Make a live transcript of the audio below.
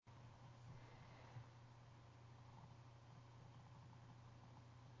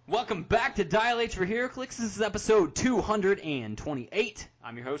Welcome back to Dial H for HeroClix. This is episode 228.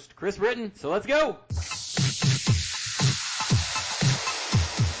 I'm your host, Chris Britton, so let's go!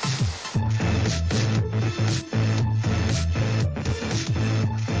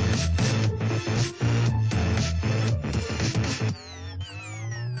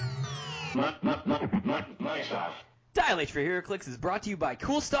 Dial H for HeroClix is brought to you by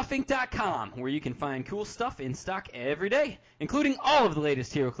CoolStuffInc.com, where you can find cool stuff in stock every day, including all of the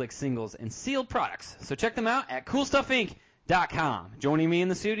latest HeroClix singles and sealed products. So check them out at CoolStuffInc.com. Joining me in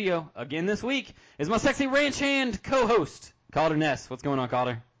the studio again this week is my sexy ranch hand co-host, Calder Ness. What's going on,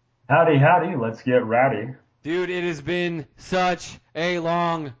 Calder? Howdy, howdy. Let's get rowdy. Dude, it has been such a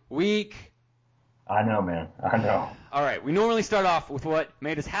long week. I know, man. I know. All right, we normally start off with what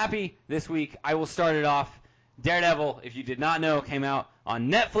made us happy this week. I will start it off. Daredevil, if you did not know, came out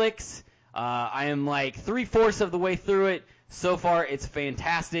on Netflix. I am like 3/4 of the way through it. So far, it's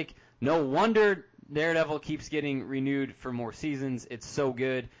fantastic. No wonder Daredevil keeps getting renewed for more seasons. It's so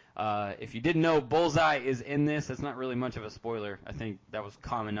good. If you didn't know, Bullseye is in this. That's not really much of a spoiler. I think that was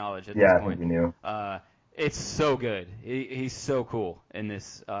common knowledge at this point. Yeah, I think you knew. It's so good. He's so cool in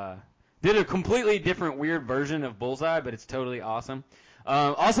this. Did a completely different, weird version of Bullseye, but it's totally awesome.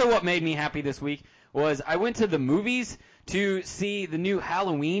 Also, what made me happy this week was I went to the movies to see the new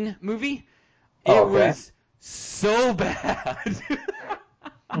Halloween movie. It was so bad.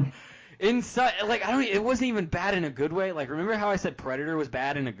 Inside, like, it wasn't even bad in a good way. Like, remember how I said Predator was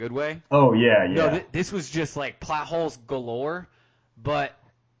bad in a good way? Oh, yeah. No, this was just like plot holes galore. But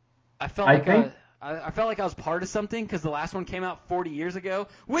I felt like I was part of something because the last one came out 40 years ago,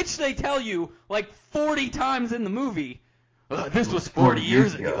 which they tell you like 40 times in the movie. This was 40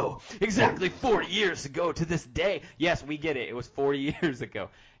 years ago. Exactly 40 years ago to this day. Yes, we get it. It was 40 years ago.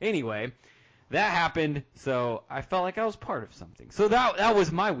 Anyway, that happened, so I felt like I was part of something. So that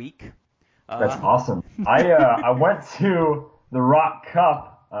was my week. That's awesome. I went to the Rock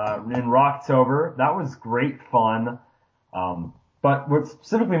Cup in Rocktober. That was great fun. But what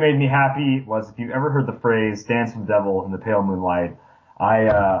specifically made me happy was, if you've ever heard the phrase "dance with the devil in the pale moonlight,"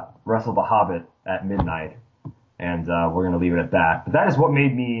 I wrestled a hobbit at midnight. And we're going to leave it at that. But that is what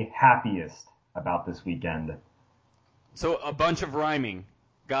made me happiest about this weekend. So a bunch of rhyming.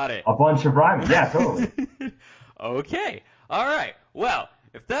 Got it. A bunch of rhyming. Yeah, totally. Okay. All right. Well,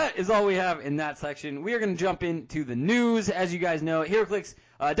 if that is all we have in that section, we are going to jump into the news. As you guys know, HeroClix,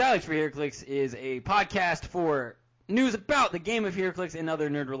 Dial H for HeroClix is a podcast for news about the game of HeroClix and other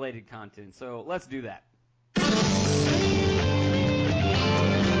nerd-related content. So let's do that.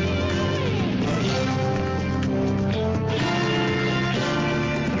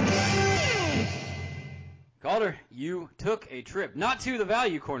 Calder, you took a trip, not to the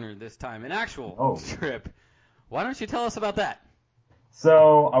Value Corner this time, an actual trip. Why don't you tell us about that?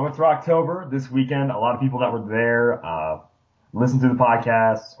 So I went to Rocktober this weekend. A lot of people that were there listened to the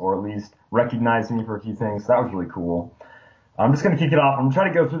podcast, or at least recognized me for a few things. So that was really cool. I'm just going to kick it off. I'm going to try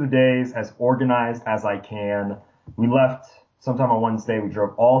to go through the days as organized as I can. We left sometime on Wednesday. We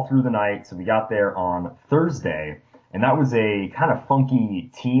drove all through the night, so we got there on Thursday. And that was a kind of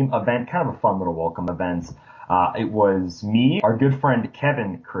funky team event, kind of a fun little welcome event. It was me, our good friend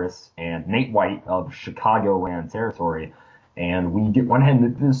Kevin, Chris, and Nate White of Chicagoland territory. And we went ahead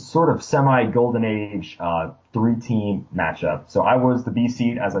and did this sort of semi-Golden Age 3-team matchup. So I was the B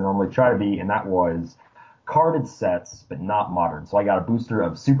seed, as I normally try to be, and that was carded sets, but not modern. So I got a booster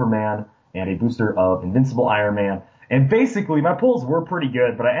of Superman and a booster of Invincible Iron Man. And basically, my pulls were pretty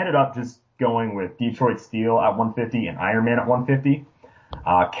good, but I ended up just going with Detroit Steel at 150 and Iron Man at 150.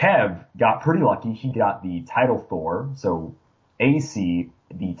 Kev got pretty lucky. He got the title Thor. So A seed,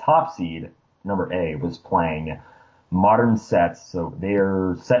 the top seed, number A, was playing modern sets. So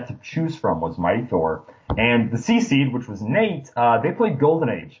their set to choose from was Mighty Thor. And the C seed, which was Nate, they played Golden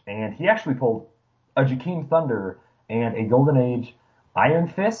Age. And he actually pulled a Jakeem Thunder and a Golden Age Iron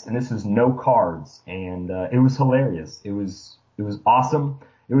Fist. And this is no cards. And it was hilarious. It was awesome.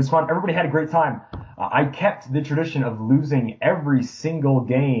 It was fun. Everybody had a great time. I kept the tradition of losing every single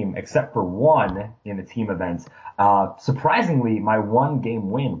game except for one in the team events. Surprisingly, my one game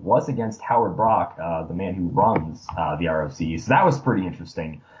win was against Howard Brock, the man who runs the ROC. So that was pretty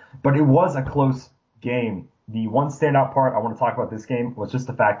interesting. But it was a close game. The one standout part I want to talk about this game was just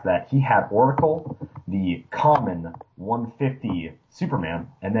the fact that he had Oracle, the common 150 Superman,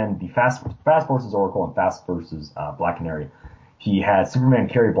 and then the fast versus Oracle and fast versus Black Canary. He had Superman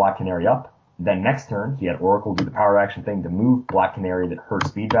carry Black Canary up. Then next turn, he had Oracle do the power action thing to move Black Canary that her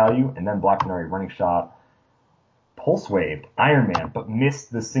speed value, and then Black Canary running shot pulse waved Iron Man, but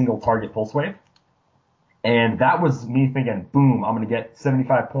missed the single target pulse wave. And that was me thinking, boom, I'm going to get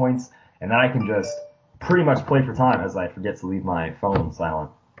 75 points, and then I can just pretty much play for time as I forget to leave my phone silent,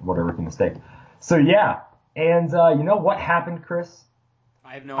 whatever rookie mistake. So yeah, and you know what happened, Chris?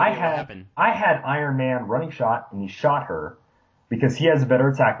 I have no idea what happened. I had Iron Man running shot, and he shot her because he has a better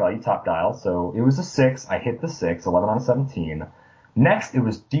attack value, top dial. So it was a 6. I hit the 6, 11 out of 17. Next, it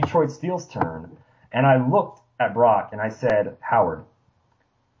was Detroit Steel's turn, and I looked at Brock and I said, Howard,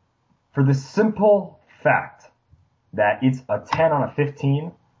 for the simple fact that it's a 10 on a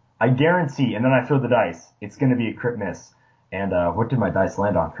 15, I guarantee, and then I throw the dice, it's going to be a crit miss. And what did my dice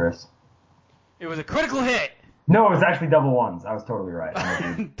land on, Chris? It was a critical hit. No, it was actually double ones. I was totally right.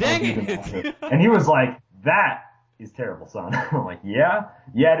 Dang it. And he was like, that is terrible, son. I'm like, yeah,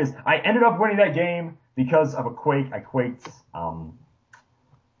 it is. I ended up winning that game because of a quake. I quaked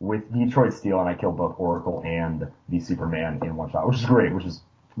with Detroit Steel, and I killed both Oracle and the Superman in one shot, which is great, which is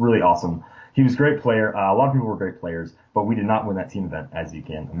really awesome. He was a great player. A lot of people were great players, but we did not win that team event, as you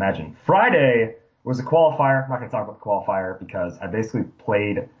can imagine. Friday was a qualifier. I'm not going to talk about the qualifier because I basically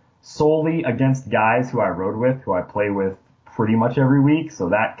played solely against guys who I rode with, who I play with pretty much every week, so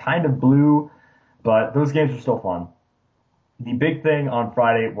that kind of blew, but those games were still fun. The big thing on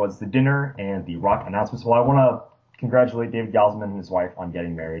Friday was the dinner and the rock announcements. Well, I want to congratulate David Galsman and his wife on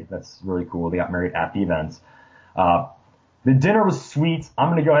getting married. That's really cool. They got married at the event. The dinner was sweet. I'm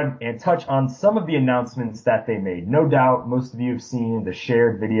going to go ahead and touch on some of the announcements that they made. No doubt most of you have seen the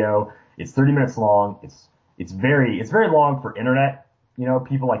shared video. It's 30 minutes long. It's very long for internet, you know,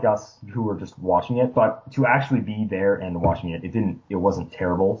 people like us who are just watching it, but to actually be there and watching it, it wasn't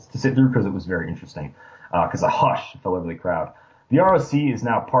terrible to sit through because it was very interesting. Because a hush fell over the crowd. The ROC is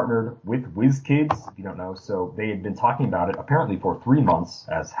now partnered with WizKids, if you don't know, so they had been talking about it apparently for 3 months,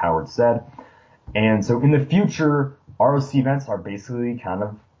 as Howard said. And so in the future, ROC events are basically kind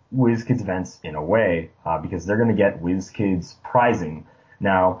of WizKids events in a way, because they're going to get WizKids prizing.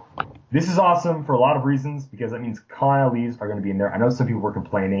 Now, this is awesome for a lot of reasons because that means Con-LEs are going to be in there. I know some people were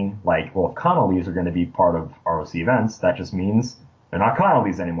complaining, like, well, if Con-LEs are going to be part of ROC events, that just means they're not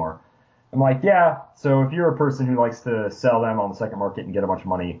Con-LEs anymore. I'm like, yeah, so if you're a person who likes to sell them on the second market and get a bunch of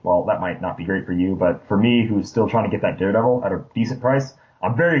money, well, that might not be great for you, but for me, who's still trying to get that Daredevil at a decent price,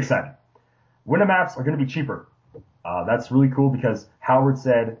 I'm very excited. Winamaps are going to be cheaper. That's really cool because Howard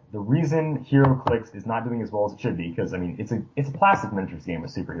said the reason HeroClix is not doing as well as it should be, because I mean it's a plastic miniatures game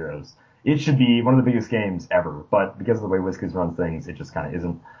with superheroes. It should be one of the biggest games ever, but because of the way WizKids runs things, it just kind of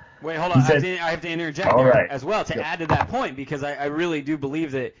isn't. Wait, hold on. I have to interject there as well to add to that point because I really do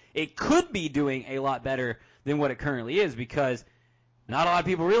believe that it could be doing a lot better than what it currently is because not a lot of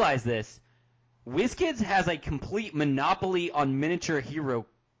people realize this. WizKids has a complete monopoly on miniature hero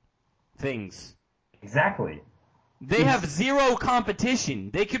things. Exactly. They have zero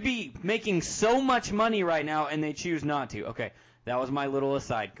competition. They could be making so much money right now, and they choose not to. Okay, that was my little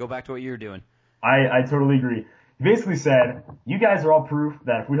aside. Go back to what you were doing. I totally agree. He basically said, you guys are all proof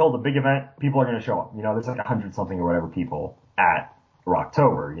that if we hold a big event, people are going to show up. You know, there's like 100-something or whatever people at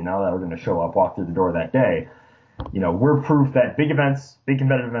Rocktober, you know, that are going to show up, walk through the door that day. You know, we're proof that big events, big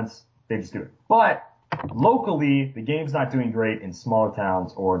competitive events, they just do it. But locally, the game's not doing great in smaller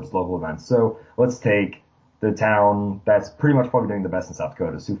towns or just local events. So let's take the town that's pretty much probably doing the best in South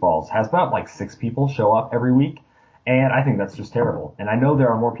Dakota, Sioux Falls, has about like 6 people show up every week. And I think that's just terrible. And I know there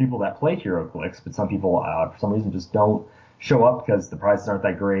are more people that play HeroClix, but some people, for some reason, just don't show up because the prizes aren't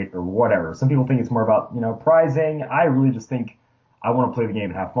that great or whatever. Some people think it's more about, you know, prizing. I really just think I want to play the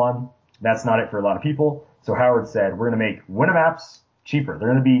game and have fun. That's not it for a lot of people. So Howard said, we're going to make Winamaps cheaper.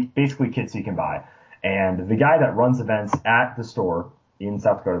 They're going to be basically kits you can buy. And the guy that runs events at the store in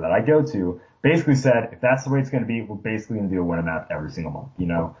South Dakota that I go to basically said, if that's the way it's going to be, we're basically going to do a Winamap every single month. You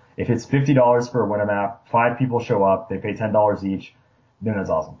know, if it's $50 for a Winamap, 5 people show up, they pay $10 each, then that's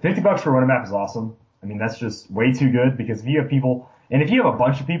awesome. $50 for a Winamap is awesome. I mean, that's just way too good because if you have people, and if you have a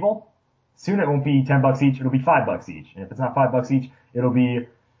bunch of people, soon it won't be $10 each, it'll be $5 each. And if it's not $5 each, it'll be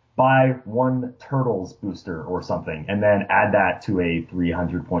buy 1 Turtles booster or something, and then add that to a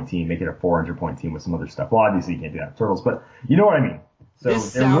 300-point team, make it a 400-point team with some other stuff. Well, obviously you can't do that with Turtles, but you know what I mean. So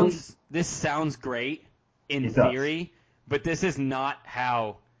this sounds great in theory, but this is not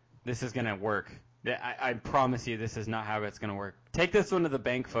how this is going to work. I promise you this is not how it's going to work. Take this one to the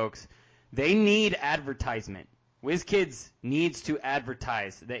bank, folks. They need advertisement. WizKids needs to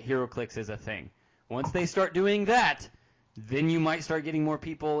advertise that HeroClix is a thing. Once they start doing that, then you might start getting more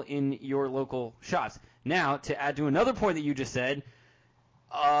people in your local shops. Now, to add to another point that you just said,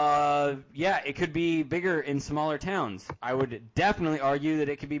 yeah, it could be bigger in smaller towns. I would definitely argue that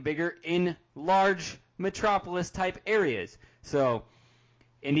it could be bigger in large metropolis-type areas. So,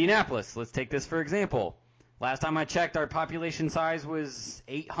 Indianapolis, let's take this for example. Last time I checked, our population size was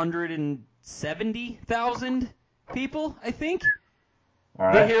 870,000 people, I think. All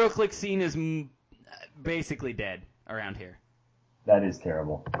right. The HeroClix scene is basically dead around here. That is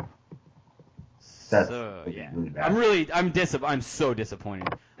terrible. That's really bad. I'm so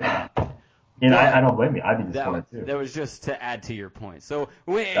disappointed. And I don't blame you. I'd be disappointed too. That was just to add to your point. So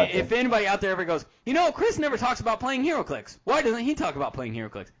if anybody out there ever goes, Chris never talks about playing HeroClix. Why doesn't he talk about playing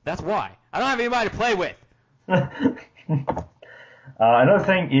HeroClix? That's why. I don't have anybody to play with. Another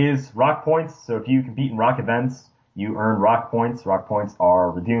thing is rock points. So if you compete in rock events, you earn rock points. Rock points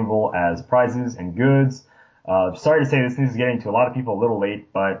are redeemable as prizes and goods. Sorry to say this news is getting to a lot of people a little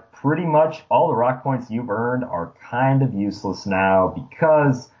late, but pretty much all the rock points you've earned are kind of useless now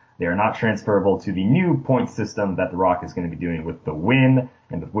because they are not transferable to the new point system that The Rock is going to be doing with the Win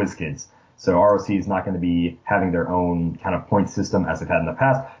and with WizKids. So ROC is not going to be having their own kind of point system as they've had in the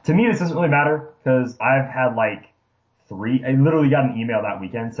past. To me, this doesn't really matter because I've had I literally got an email that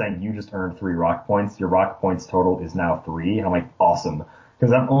weekend saying you just earned 3 rock points. Your rock points total is now 3. And I'm like, awesome.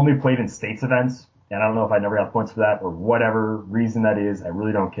 Because I've only played in states events and I don't know if I never got points for that or whatever reason that is. I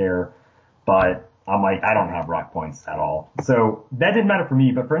really don't care. But I'm like, I don't have rock points at all. So that didn't matter for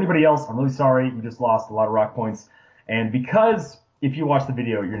me, but for anybody else, I'm really sorry. You just lost a lot of rock points. And because if you watch the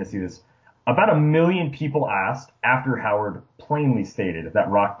video, you're going to see this. About 1 million people asked after Howard plainly stated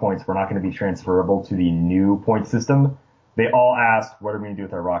that rock points were not going to be transferable to the new point system. They all asked, what are we going to do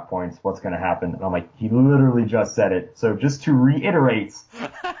with our rock points? What's going to happen? And I'm like, he literally just said it. So just to reiterate,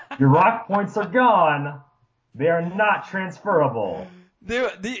 your rock points are gone. They are not transferable.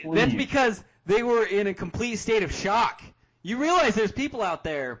 That's because they were in a complete state of shock. You realize there's people out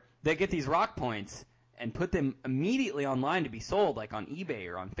there that get these rock points and put them immediately online to be sold, like on eBay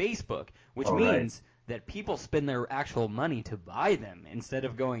or on Facebook, which means that people spend their actual money to buy them instead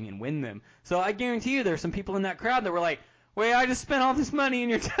of going and win them. So I guarantee you there's some people in that crowd that were like, wait, I just spent all this money and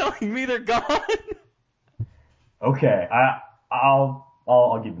you're telling me they're gone? Okay,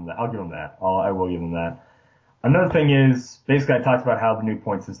 I'll give them that. I'll give them that. I will give them that. Another thing is, basically I talked about how the new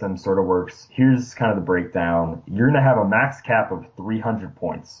point system sort of works. Here's kind of the breakdown. You're going to have a max cap of 300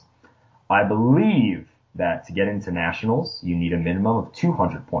 points. I believe that to get into nationals, you need a minimum of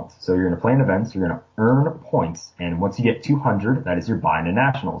 200 points. So you're going to play in events, you're going to earn points, and once you get 200, that is your buy into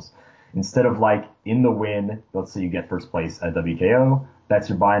nationals. Instead of in the Win, let's say you get first place at WKO, that's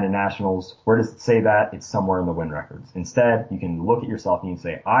your buy into nationals. Where does it say that? It's somewhere in the Win records. Instead, you can look at yourself and you can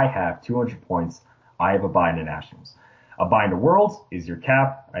say, I have 200 points. I have a buy into nationals. A buy into worlds is your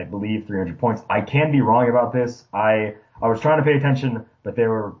cap. I believe 300 points. I can be wrong about this. I was trying to pay attention, but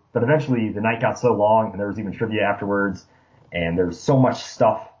eventually the night got so long and there was even trivia afterwards and there was so much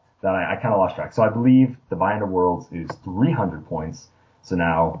stuff that I kind of lost track. So I believe the buy into worlds is 300 points. So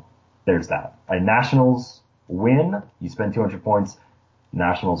now there's that. A nationals win, you spend 200 points.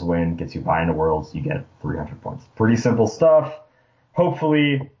 Nationals win gets you buy into worlds, you get 300 points. Pretty simple stuff.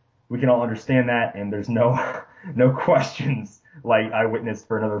 Hopefully we can all understand that and there's no questions like I witnessed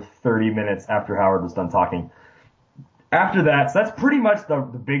for another 30 minutes after Howard was done talking. After that, so that's pretty much the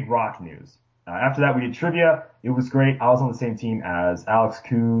big rock news. After that, we did trivia. It was great. I was on the same team as Alex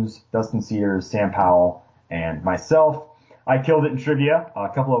Coos, Dustin Sears, Sam Powell, and myself. I killed it in trivia. A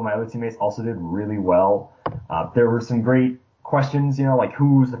couple of my other teammates also did really well. There were some great questions, like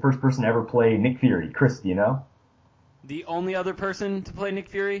who was the first person to ever play Nick Fury? Chris, do you know? The only other person to play Nick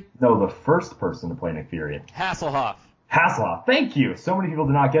Fury? No, the first person to play Nick Fury. Hasselhoff. Hasselhoff. Thank you. So many people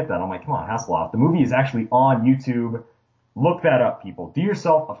did not get that. I'm like, come on, Hasselhoff. The movie is actually on YouTube. Look that up, people. Do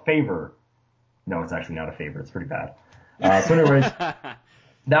yourself a favor. No, it's actually not a favor. It's pretty bad. So anyways,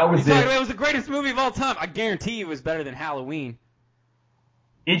 that was it. It was the greatest movie of all time. I guarantee it was better than Halloween.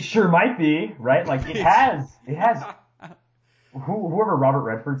 It sure might be, right? It has whoever Robert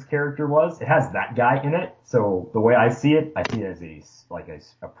Redford's character was, it has that guy in it. So the way I see it as a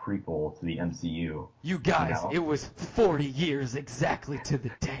prequel to the MCU. You guys, it was 40 years exactly to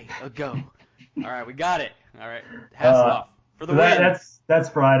the day ago. All right, we got it. All right, Hasselhoff for the win. That's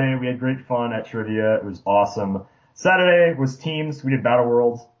Friday. We had great fun at trivia. It was awesome. Saturday was teams. We did Battle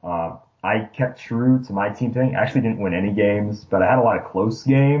Worlds. I kept true to my team thing. I actually didn't win any games, but I had a lot of close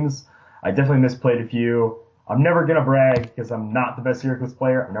games. I definitely misplayed a few. I'm never going to brag because I'm not the best HeroClix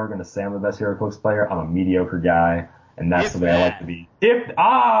player. I'm never going to say I'm the best HeroClix player. I'm a mediocre guy, and that's the way I like to be.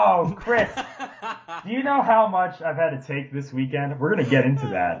 Chris, do you know how much I've had to take this weekend? We're going to get into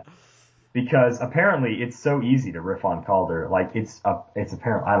that because apparently it's so easy to riff on Calder. It's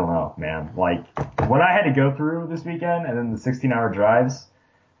apparent. I don't know, man. What I had to go through this weekend and then the 16-hour drives,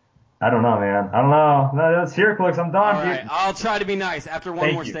 I don't know, man. I don't know. No, that's HeroClix. I'm done. All right, I'll try to be nice after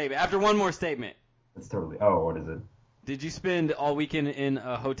one more statement. It's totally. Oh, what is it? Did you spend all weekend in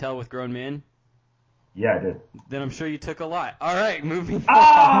a hotel with grown men? Yeah, I did. Then I'm sure you took a lot. All right, moving on.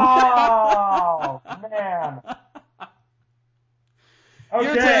 Oh, man. Okay.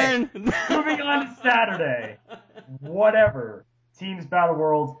 Your turn. Moving on to Saturday. Whatever. Teams Battle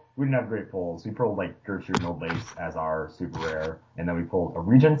World. We didn't have great polls. We pulled like Gertrude and Old Lace as our super rare, and then we pulled a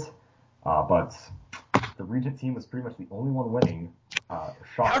Regent. But the Regent team was pretty much the only one winning.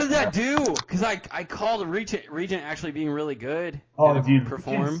 How did that do? Because I called Regent actually being really good. Oh, dude,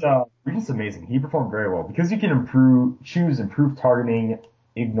 Regent's amazing. He performed very well because you can choose improved targeting,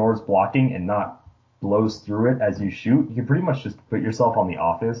 ignores blocking, and not blows through it as you shoot. You can pretty much just put yourself on the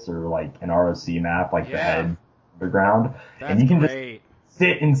Office or like an ROC map, like the head, the ground, and you can just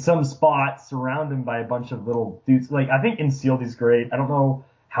sit in some spot surrounded by a bunch of little dudes. Like I think in Sealed he's great. I don't know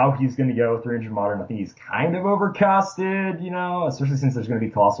how he's going to go 300 Modern. I think he's kind of overcosted, especially since there's going to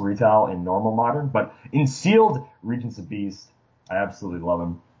be Colossal Retail in normal Modern. But in Sealed, Regent's a beast. I absolutely love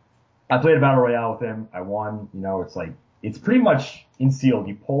him. I played a Battle Royale with him. I won. It's pretty much in Sealed.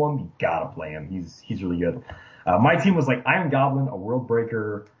 You pull him, you gotta play him. He's really good. My team was like Iron Goblin, a World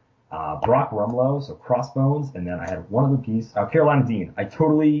Breaker, Brock Rumlow, so Crossbones, and then I had one other piece, Carolina Dean. I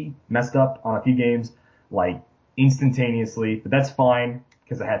totally messed up on a few games, like instantaneously, but that's fine.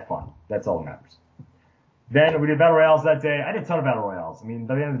 Because I had fun. That's all that matters. Then we did Battle Royales that day. I did a ton of Battle Royales. I mean,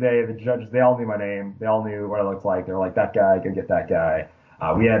 by the end of the day, the judges, they all knew my name. They all knew what I looked like. They were like, that guy, go get that guy.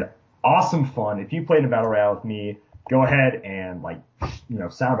 We had awesome fun. If you played a Battle Royale with me, go ahead and,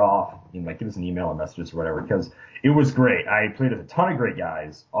 sound off and, give us an email or messages or whatever, because it was great. I played with a ton of great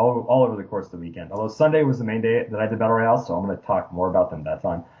guys all over the course of the weekend. Although Sunday was the main day that I did Battle Royales, so I'm going to talk more about them that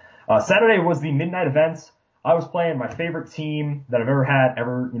time. Saturday was the midnight events. I was playing my favorite team that I've ever had,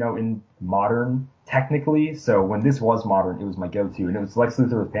 in Modern, technically. So when this was Modern, it was my go-to. And it was Lex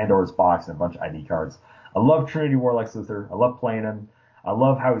Luthor with Pandora's Box and a bunch of ID cards. I love Trinity War Lex Luthor. I love playing him. I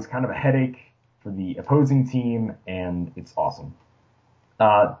love how he's kind of a headache for the opposing team, and it's awesome.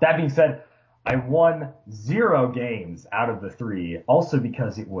 That being said, I won 0 games out of the 3, also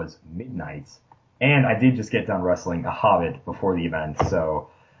because it was midnight. And I did just get done wrestling a Hobbit before the event,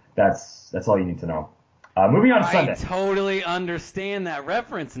 so that's all you need to know. Moving on to Sunday. I totally understand that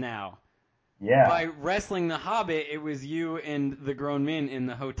reference now. Yeah. By wrestling the Hobbit, it was you and the grown men in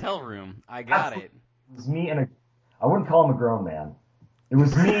the hotel room. I got it. It was me and I wouldn't call him a grown man. It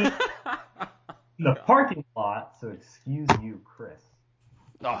was me in the parking lot, so excuse you, Chris.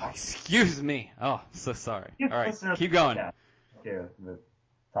 Oh, excuse me. Oh, so sorry. All right, keep going. Yeah. Okay,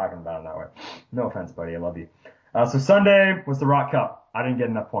 talking about it that way. No offense, buddy. I love you. So Sunday was the Rock Cup. I didn't get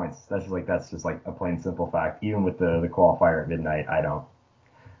enough points. That's just a plain simple fact. Even with the qualifier at midnight, I don't.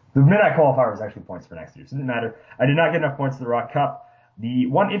 The midnight qualifier was actually points for next year, so it didn't matter. I did not get enough points for the Rock Cup. The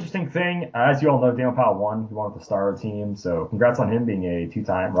one interesting thing, as you all know, Daniel Powell won. He won with the Star team, so congrats on him being a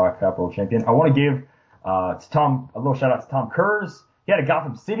 2-time Rock Cup World Champion. I want to give a little shout out to Tom Kurz. He had a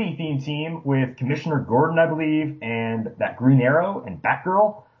Gotham City themed team with Commissioner Gordon, I believe, and that Green Arrow and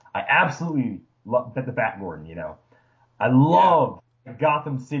Batgirl. I absolutely love the Bat Gordon, I love the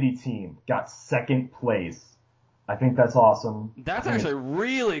Gotham City team. Got second place. I think that's awesome. That's actually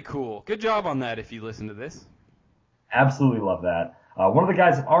really cool. Good job on that if you listen to this. Absolutely love that. One of the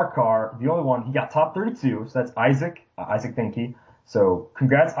guys in our car, the only one, he got top 32, so that's Isaac Thinke. So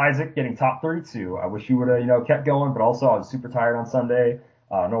congrats, Isaac, getting top 32. I wish you would have, kept going, but also I was super tired on Sunday.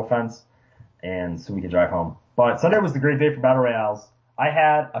 No offense. And so we could drive home. But Sunday was the great day for Battle Royales. I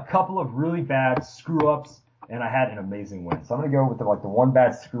had a couple of really bad screw-ups, and I had an amazing win. So I'm going to go with the one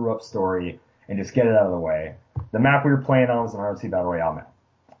bad screw-up story and just get it out of the way. The map we were playing on was an ROC Battle Royale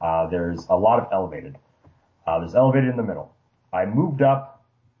map. There's a lot of elevated. There's elevated in the middle. I moved up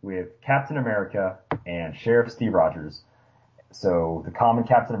with Captain America and Sheriff Steve Rogers. So the common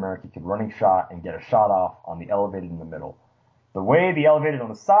Captain America could running shot and get a shot off on the elevated in the middle. The way the elevated on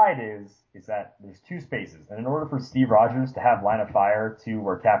the side is that there's 2 spaces. And in order for Steve Rogers to have line of fire to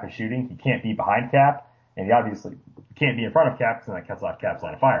where Cap is shooting, he can't be behind Cap. And he obviously can't be in front of Cap because then that cuts off Cap's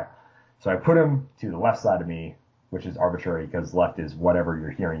line of fire. So I put him to the left side of me, which is arbitrary because left is whatever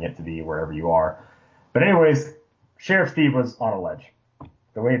you're hearing it to be wherever you are. But anyways, Sheriff Steve was on a ledge.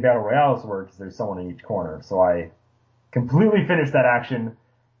 The way Battle Royales works is there's someone in each corner. So I completely finished that action.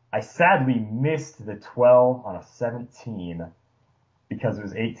 I sadly missed the 12 on a 17 because it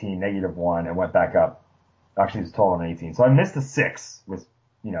was 18, -1, and went back up. Actually, it was 12 on 18. So I missed a 6 with,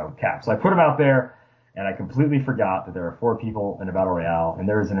 Cap. So I put him out there, and I completely forgot that there are 4 people in a Battle Royale, and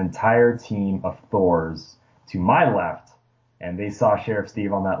there was an entire team of Thors to my left, and they saw Sheriff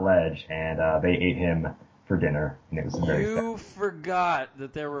Steve on that ledge, and they ate him for dinner, and it was very sad. You forgot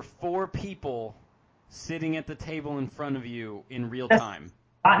that there were 4 people sitting at the table in front of you in real time.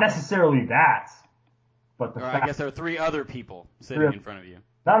 Not necessarily that, but I guess there are 3 other people sitting in front of you.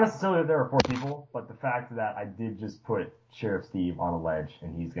 Not necessarily that there are 4 people, but the fact that I did just put Sheriff Steve on a ledge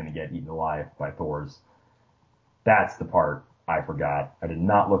and he's going to get eaten alive by Thors. That's the part I forgot. I did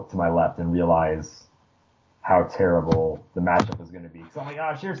not look to my left and realize how terrible the matchup was going to be. So I'm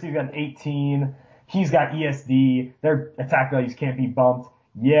like, Sheriff Steve's got an 18. He's got ESD. Their attack values can't be bumped.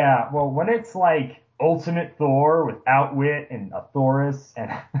 Yeah, well, when it's like Ultimate Thor with Outwit and a Thoris and...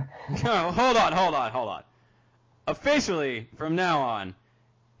 No, hold on. Officially, from now on,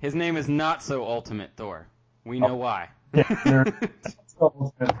 his name is not so Ultimate Thor. We know why. There's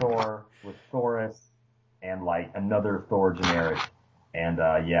Ultimate Thor with Thoris and like another Thor generic. And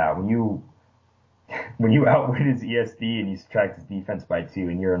when you outwit his ESD and you subtract his defense by 2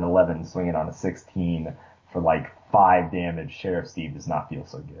 and you're an 11 swinging on a 16 for like 5 damage, Sheriff Steve does not feel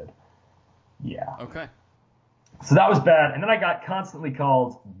so good. Yeah. Okay. So that was bad. And then I got constantly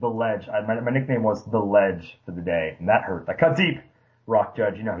called The Ledge. My nickname was The Ledge for the day, and that hurt. I cut deep. Rock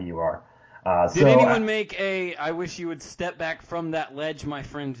Judge, you know who you are. Did anyone make a "I wish you would step back from that ledge, my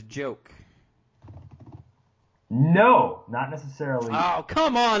friend" joke? No, not necessarily. Oh,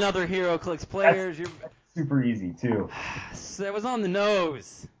 come on, other HeroClix players. That's super easy, too. That was on the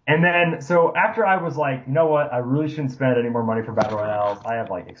nose. And then, so after I was like, you know what, I really shouldn't spend any more money for Battle Royales. I have,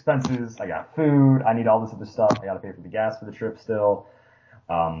 like, expenses, I got food, I need all this other stuff, I gotta pay for the gas for the trip still.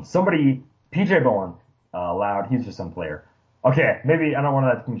 PJ Bowen, allowed, he's just some player. Okay, maybe I don't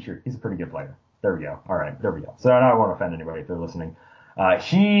want to that sure. He's a pretty good player. There we go. All right, there we go. So I don't want to offend anybody if they're listening.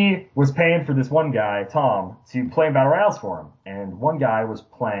 He was paying for this one guy, Tom, to play in Battle Royales for him. And one guy was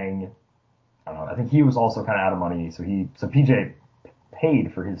playing, I don't know, I think he was also kind of out of money, so PJ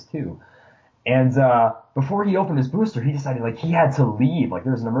paid for his too. And before he opened his booster, he decided like he had to leave, like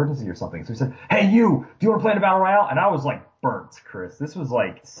there was an emergency or something. So he said, "Hey, you, do you want to play in a Battle Royale?" And I was like burnt, Chris. This was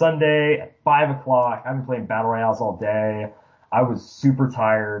like Sunday at 5 o'clock. I've been playing Battle Royales all day. I was super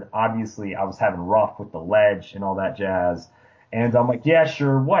tired. Obviously, I was having rough with the ledge and all that jazz. And I'm like, yeah,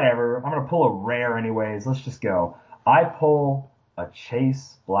 sure, whatever. I'm going to pull a rare anyways. Let's just go. I pull a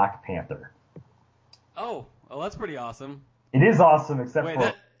Chase Black Panther. Oh, well, that's pretty awesome. It is awesome, except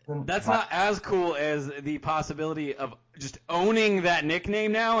for... That's not as cool as the possibility of just owning that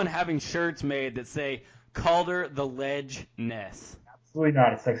nickname now and having shirts made that say Calder the Ledge Ness. Absolutely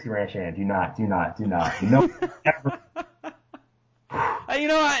not. It's Sexy Ranch and do not. No, ever. You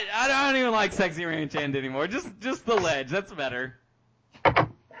know what? I don't even like Sexy Ranch End anymore. Just the Ledge. That's better. All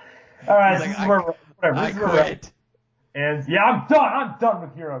right, this is where I quit. And yeah, I'm done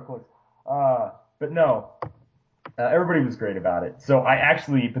with HeroClix. But no. Everybody was great about it. So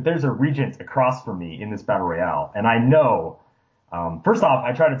but there's a Regent across from me in this Battle Royale, and I know, first off,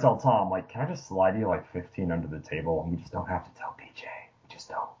 I try to tell Tom, like, can I just slide you like 15 under the table, and we just don't have to tell PJ. We just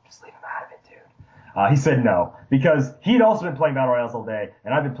don't. Just leave him out of it, dude. He said no, because he'd also been playing Battle Royales all day,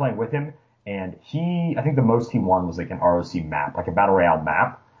 and I've been playing with him, and I think the most he won was like an ROC map, like a Battle Royale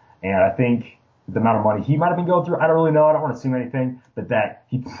map, and I think the amount of money he might have been going through, I don't really know, I don't want to assume anything, but that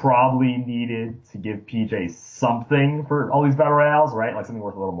he probably needed to give PJ something for all these Battle Royales, right? Like something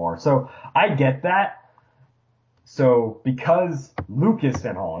worth a little more. So I get that. So because Lucas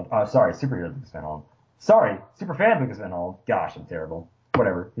Van Holland, superhero Lucas Van Holland, superfan Lucas Van Holland, gosh, I'm terrible.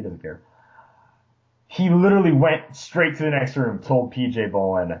 Whatever, he doesn't care. He literally went straight to the next room, told PJ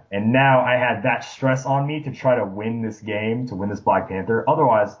Bowen, and now I had that stress on me to try to win this game, to win this Black Panther.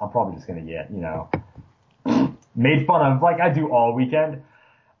 Otherwise, I'm probably just going to get, made fun of like I do all weekend.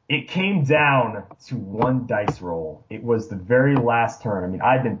 It came down to one dice roll. It was the very last turn. I mean,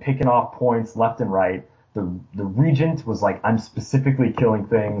 I'd been picking off points left and right. The Regent was like, I'm specifically killing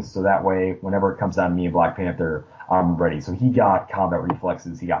things, so that way, whenever it comes down to me and Black Panther, I'm ready. So he got combat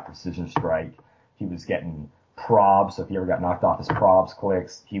reflexes, he got precision strike. He was getting probs, so if he ever got knocked off his probs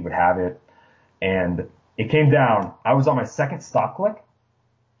clicks, he would have it. And it came down. I was on my second stop click,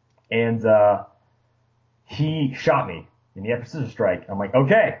 and he shot me, and he had precision strike. I'm like,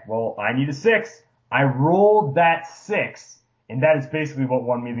 okay, well, I need a 6. I rolled that 6, and that is basically what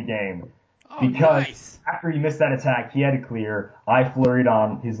won me the game. Because nice. After he missed that attack, he had to clear. I flurried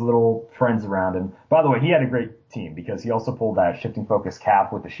on his little friends around him. By the way, he had a great team because he also pulled that shifting focus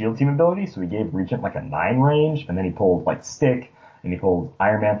cap with the shield team ability. So he gave Regent like a 9 range, and then he pulled like Stick, and he pulled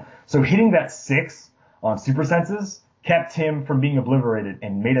Iron Man. So hitting that 6 on super senses kept him from being obliterated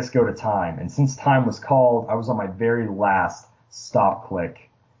and made us go to time. And since time was called, I was on my very last stop click,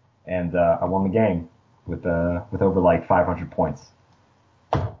 and I won the game with over like 500 points.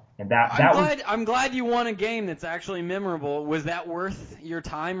 And I'm glad you won a game that's actually memorable. Was that worth your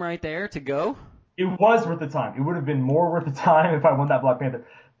time right there to go? It was worth the time. It would have been more worth the time if I won that Black Panther.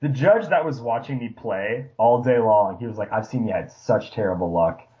 The judge that was watching me play all day long, he was like, I've seen you had such terrible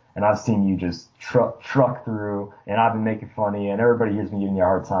luck, and I've seen you just truck through, and I've been making fun of you, and everybody here's me giving you a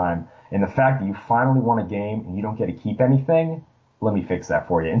hard time. And the fact that you finally won a game and you don't get to keep anything, let me fix that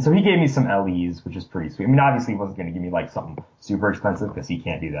for you. And so he gave me some LEs, which is pretty sweet. I mean, obviously he wasn't going to give me like something super expensive because he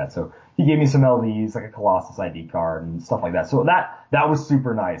can't do that. So he gave me some LEs, like a Colossus ID card and stuff like that. So that was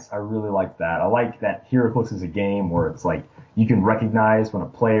super nice. I really liked that. I like that HeroClix is a game where it's like you can recognize when a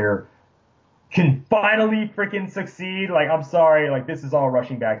player can finally freaking succeed. Like, I'm sorry, like this is all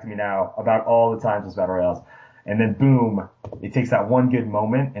rushing back to me now about all the times with Battle Royales. And then boom, it takes that one good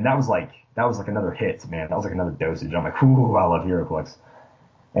moment, and that was like another hit, man. That was like another dosage. I'm like, ooh, I love HeroClix.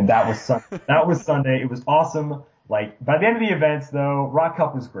 And that was Sunday. It was awesome. Like, by the end of the events, though, Rock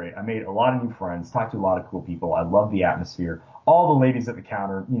Cup was great. I made a lot of new friends, talked to a lot of cool people. I loved the atmosphere. All the ladies at the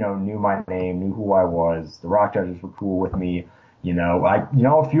counter, knew my name, knew who I was. The Rock judges were cool with me.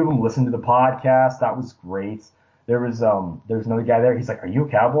 A few of them listened to the podcast. That was great. There was another guy there. He's like, "Are you a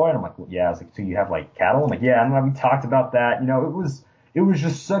cowboy?" And I'm like, well, "Yeah." I was like, "So you have like cattle?" I'm like, "Yeah." And then we talked about that. It was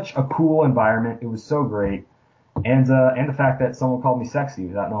just such a cool environment. It was so great. And the fact that someone called me sexy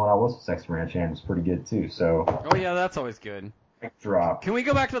without knowing I was a Sexy Ranch hand was pretty good too. So. Oh yeah, that's always good. Drop. Can we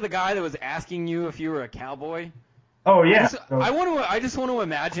go back to the guy that was asking you if you were a cowboy? Oh yeah. I just want to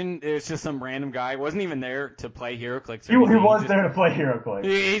imagine it's just some random guy. He wasn't even there to play HeroClix. He was there to play HeroClix.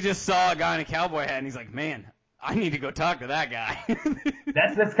 He just saw a guy in a cowboy hat and he's like, "Man, I need to go talk to that guy."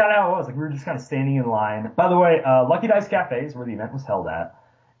 That's kind of how it was. Like, we were just kind of standing in line. By the way, Lucky Dice Cafe is where the event was held at,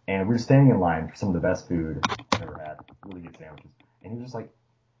 and we were standing in line for some of the best food I've ever had. Really good sandwiches. And he was just like,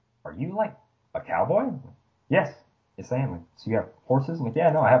 "Are you like a cowboy?" Yes. Yes, I am. Like, so you have horses? I'm like, "Yeah,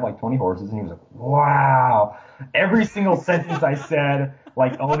 no, I have like 20 horses." And he was like, "Wow." Every single sentence I said,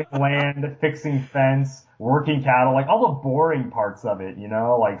 like owning land, fixing fence, working cattle, like all the boring parts of it,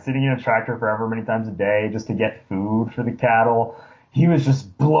 like sitting in a tractor for however many times a day just to get food for the cattle. He was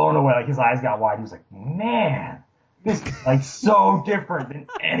just blown away. Like his eyes got wide. He was like, "Man, this is like so different than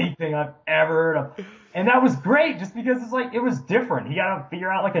anything I've ever heard of." And that was great just because it's like, it was different. He got to figure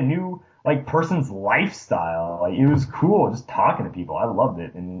out like a new like person's lifestyle. Like it was cool just talking to people. I loved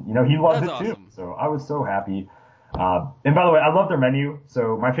it. And he loved it too. So I was so happy. And by the way, I love their menu.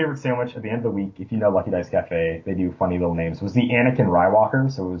 So my favorite sandwich at the end of the week, if you know Lucky Dice Cafe, they do funny little names, was the Anakin Rye Walker.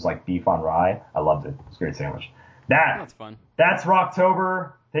 So it was like beef on rye. I loved it. It was a great sandwich. That's fun. That's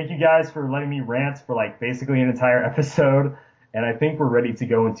Rocktober. Thank you guys for letting me rant for like basically an entire episode. And I think we're ready to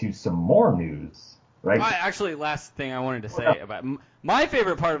go into some more news. Right? Actually, last thing I wanted to say about my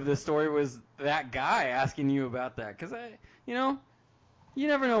favorite part of this story was that guy asking you about that. Because you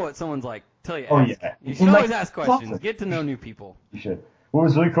never know what someone's like till you ask. Yeah. You should always ask questions. Get to know new people. You should. What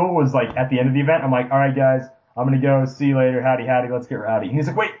was really cool was like at the end of the event, I'm like, "All right, guys, I'm going to go. See you later. Howdy, let's get rowdy." And he's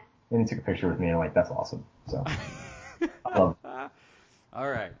like, "Wait." And he took a picture with me, and I'm like, "That's awesome." So, I love it. All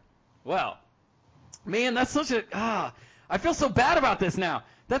right. Well, man, that's such I feel so bad about this now.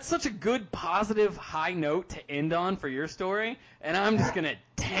 That's such a good, positive, high note to end on for your story, and I'm just going to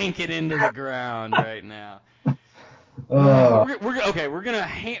tank it into the ground right now. We're gonna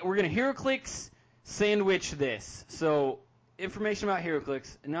HeroClix sandwich this. So information about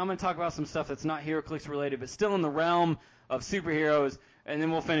HeroClix, and now I'm gonna talk about some stuff that's not HeroClix related, but still in the realm of superheroes, and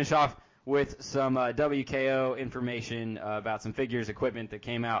then we'll finish off with some WKO information about some figures, equipment that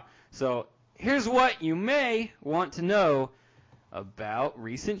came out. So here's what you may want to know about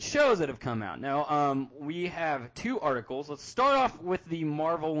recent shows that have come out. Now, we have two articles. Let's start off with the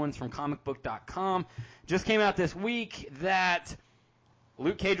Marvel ones from comicbook.com. Just came out this week that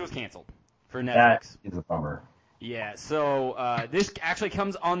Luke Cage was canceled for Netflix. That is a bummer. Yeah, so this actually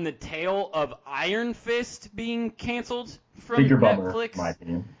comes on the tail of Iron Fist being canceled from Bigger Netflix. Bummer, in my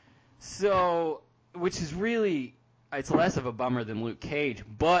opinion. So, which is really, it's less of a bummer than Luke Cage,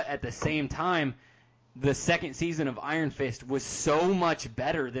 but at the same time, the second season of Iron Fist was so much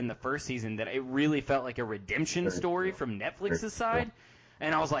better than the first season that it really felt like a redemption story from Netflix's side.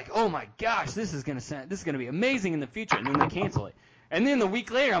 And I was like, "Oh my gosh, this is gonna be amazing in the future." And then they cancel it. And then the week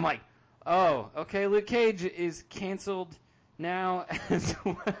later, I'm like, "Oh, okay, Luke Cage is canceled now as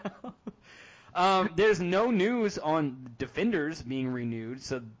well." There's no news on Defenders being renewed,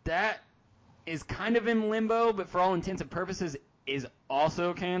 so that is kind of in limbo. But for all intents and purposes, is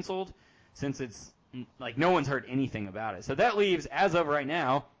also canceled since it's like no one's heard anything about it. So that leaves, as of right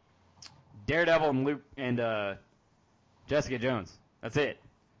now, Daredevil and Luke and Jessica Jones. That's it.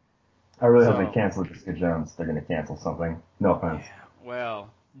 I really hope they cancel Jessica Jones. They're going to cancel something. No offense. Yeah,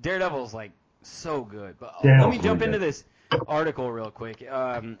 well, Daredevil's like so good. But let me jump into this. article real quick.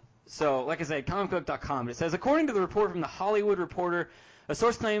 So, like I said, comicbook.com. It says, according to the report from the Hollywood Reporter, a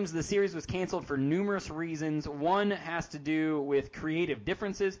source claims the series was canceled for numerous reasons. One has to do with creative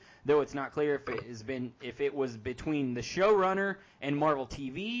differences, though it's not clear if it was between the showrunner and Marvel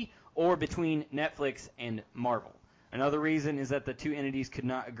TV or between Netflix and Marvel. Another reason is that the two entities could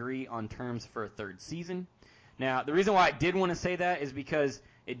not agree on terms for a third season. Now, the reason why I did want to say that is because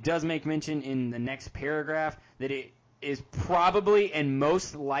it does make mention in the next paragraph that it is probably and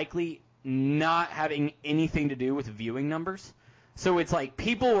most likely not having anything to do with viewing numbers. So it's like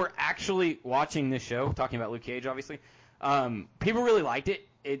people were actually watching this show, talking about Luke Cage, obviously. People really liked it.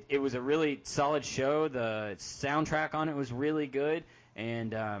 It was a really solid show. The soundtrack on it was really good.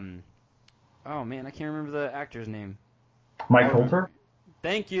 And, oh, man, I can't remember the actor's name. Mike Colter?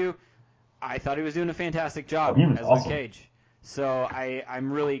 Thank you. I thought he was doing a fantastic job as awesome. Luke Cage. So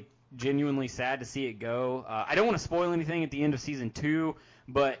I'm really genuinely sad to see it go. I don't want to spoil anything at the end of season 2,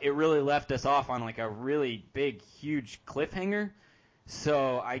 but it really left us off on like a really big, huge cliffhanger.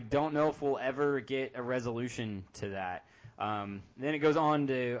 So I don't know if we'll ever get a resolution to that. Then it goes on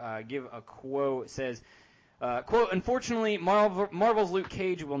to give a quote. It says, quote, unfortunately, Marvel's Luke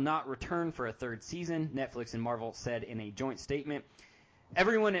Cage will not return for a third season, Netflix and Marvel said in a joint statement.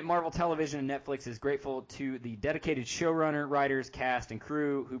 Everyone at Marvel Television and Netflix is grateful to the dedicated showrunner, writers, cast, and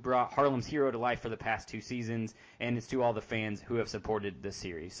crew who brought Harlem's hero to life for the past 2 seasons, and it's to all the fans who have supported this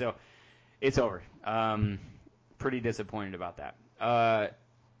series. So it's over. Pretty disappointed about that.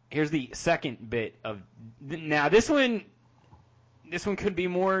 Here's the second bit of now. This one could be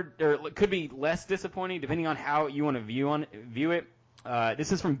more or could be less disappointing depending on how you want to view it.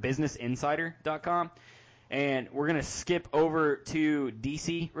 This is from BusinessInsider.com. And we're going to skip over to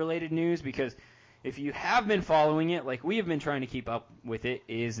DC-related news because if you have been following it, like we have been trying to keep up with it,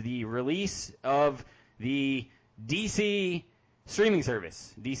 is the release of the DC streaming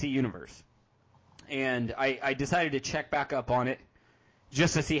service, DC Universe. And I decided to check back up on it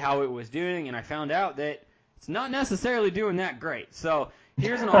just to see how it was doing, and I found out that it's not necessarily doing that great. So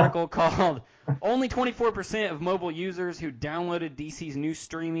here's an article called Only 24% of mobile users who downloaded DC's new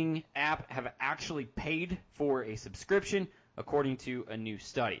streaming app have actually paid for a subscription, according to a new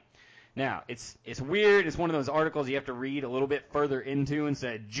study. Now, it's weird. It's one of those articles you have to read a little bit further into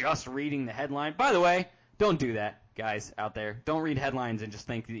instead of just reading the headline. By the way, don't do that, guys out there. Don't read headlines and just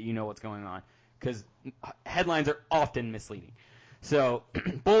think that you know what's going on, because headlines are often misleading. So,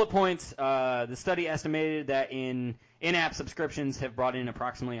 bullet points, the study estimated that in-app subscriptions have brought in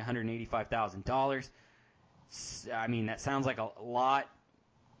approximately $185,000. I mean, that sounds like a lot,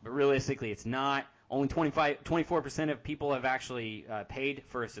 but realistically it's not. Only 24% of people have actually paid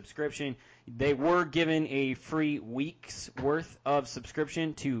for a subscription. They were given a free week's worth of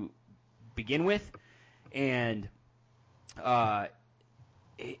subscription to begin with, and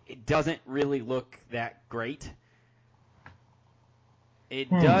it doesn't really look that great. It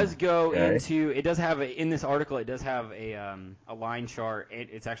does go into. It does have in this article. It does have a line chart.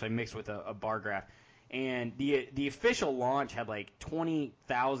 It's actually mixed with a bar graph, and the official launch had like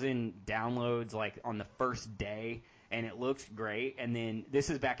 20,000 downloads like on the first day, and it looks great. And then this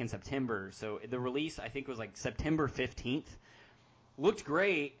is back in September, so the release I think was like September 15th. Looked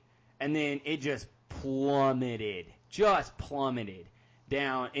great, and then it just plummeted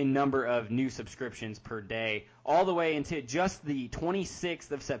down in number of new subscriptions per day, all the way into just the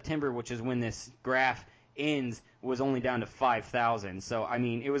 26th of September, which is when this graph ends, was only down to 5,000. So, I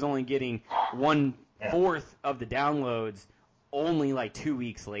mean, it was only getting 1/4 of the downloads only like 2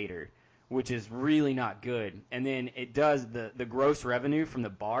 weeks later, which is really not good. And then it does, the gross revenue from the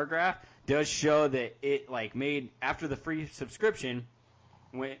bar graph does show that it like made, after the free subscription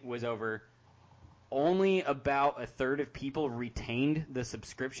was over, only about 1/3 of people retained the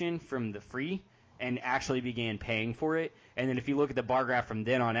subscription from the free and actually began paying for it. And then if you look at the bar graph from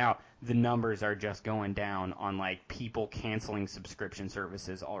then on out, the numbers are just going down on like people canceling subscription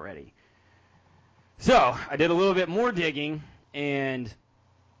services already. So I did a little bit more digging, and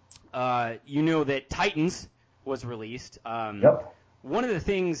you know that Titans was released. Yep. One of the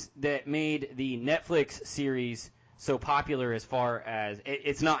things that made the Netflix series so popular, as far as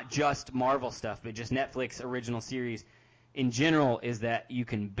it's not just Marvel stuff, but just Netflix original series in general, is that you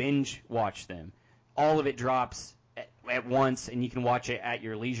can binge watch them. All of it drops at once, and you can watch it at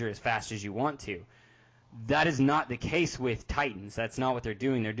your leisure as fast as you want to. That is not the case with Titans. That's not what they're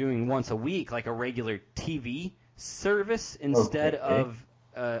doing. They're doing once a week, like a regular TV service instead of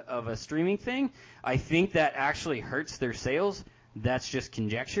a streaming thing. I think that actually hurts their sales. That's just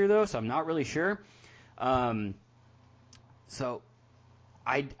conjecture, though, so I'm not really sure. So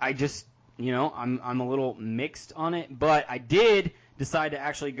I just I'm a little mixed on it, but I did decide to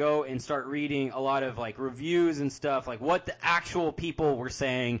actually go and start reading a lot of like reviews and stuff, like what the actual people were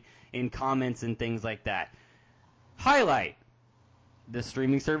saying in comments and things like that. Highlight the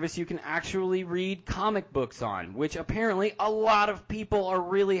streaming service you can actually read comic books on, which apparently a lot of people are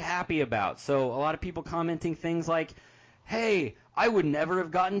really happy about. So a lot of people commenting things like, hey, I would never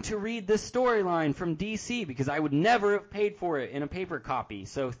have gotten to read this storyline from DC because I would never have paid for it in a paper copy.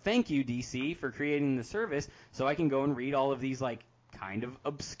 So thank you, DC, for creating the service so I can go and read all of these like kind of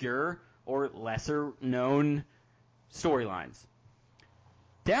obscure or lesser known storylines.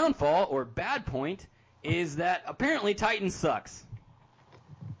 Downfall or bad point is that apparently Titans sucks.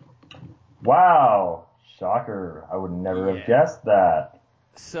 Wow. Shocker. I would never have guessed that.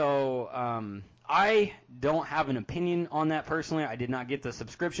 So, I don't have an opinion on that personally. I did not get the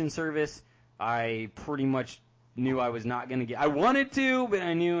subscription service. I pretty much knew I was not going to get I wanted to, but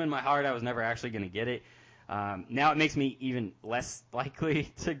I knew in my heart I was never actually going to get it. Now it makes me even less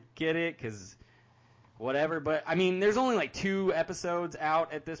likely to get it because whatever. But, I mean, there's only like 2 episodes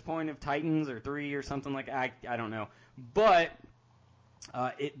out at this point of Titans or 3 or something like that. I don't know. But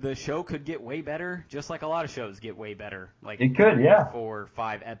the show could get way better, just like a lot of shows get way better. Like it could, 4 or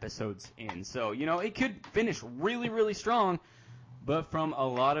 5 episodes in. So, it could finish really, really strong. But from a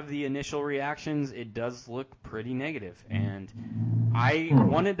lot of the initial reactions, it does look pretty negative. And I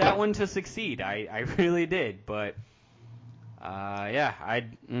wanted that one to succeed. I really did. But, I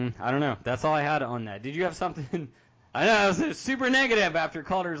don't know. That's all I had on that. Did you have something? I know, it was super negative after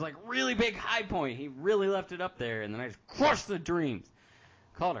Calder's like really big high point. He really left it up there, and then I just crushed the dreams.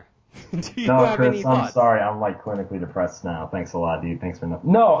 Calder, do you have Chris, any thoughts? I'm sorry. I'm like clinically depressed now. Thanks a lot, dude. Thanks for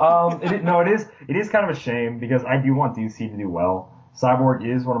nothing. No, it is kind of a shame because I do want DC to do well. Cyborg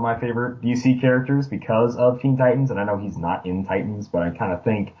is one of my favorite DC characters because of Teen Titans, and I know he's not in Titans, but I kind of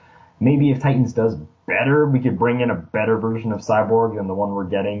think maybe if Titans does better, we could bring in a better version of Cyborg than the one we're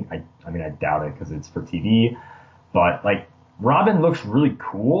getting. I mean, I doubt it because it's for TV, but like Robin looks really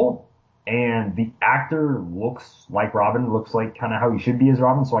cool. And the actor looks like Robin, looks like kind of how he should be as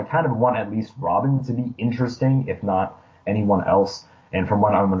Robin. So I kind of want at least Robin to be interesting, if not anyone else. And from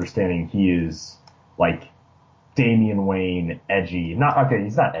what I'm understanding, he is like Damian Wayne, edgy. He's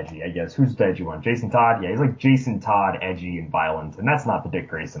not edgy, I guess. Who's the edgy one? Jason Todd? Yeah, he's like Jason Todd, edgy and violent. And that's not the Dick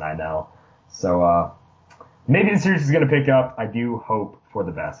Grayson I know. So maybe the series is going to pick up. I do hope for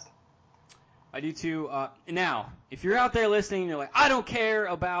the best. I do too. Now, if you're out there listening and you're like, I don't care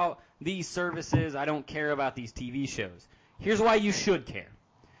about these services, I don't care about these TV shows, here's why you should care.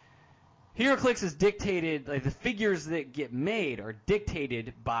 HeroClix is dictated, like the figures that get made are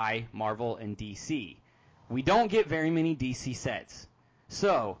dictated by Marvel and DC. We don't get very many DC sets.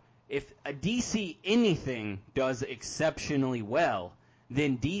 So, if a DC anything does exceptionally well,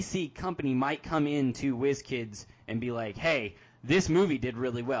 then DC company might come into WizKids and be like, hey, this movie did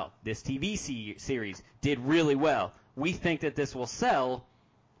really well. This TV series did really well. We think that this will sell.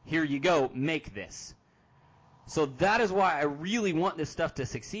 Here you go. Make this. So that is why I really want this stuff to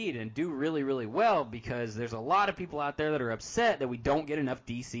succeed and do really, really well, because there's a lot of people out there that are upset that we don't get enough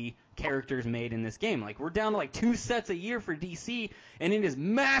DC characters made in this game. Like, we're down to like 2 sets a year for DC, and it is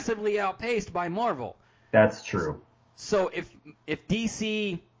massively outpaced by Marvel. That's true. So if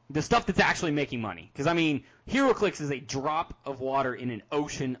DC... the stuff that's actually making money. Because, I mean, HeroClix is a drop of water in an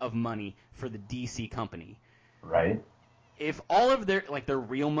ocean of money for the DC company. Right. If all of their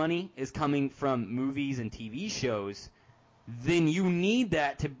real money is coming from movies and TV shows, then you need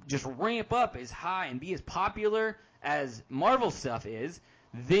that to just ramp up as high and be as popular as Marvel stuff is.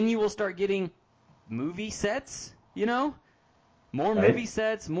 Then you will start getting movie sets, More right. Movie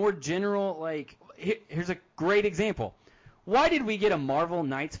sets, more general, like, here's a great example. Why did we get a Marvel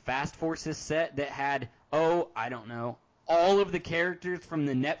Knights Fast Forces set that had, I don't know, all of the characters from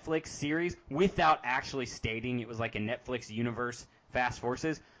the Netflix series without actually stating it was like a Netflix universe Fast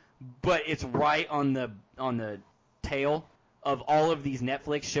Forces, but it's right on the tail of all of these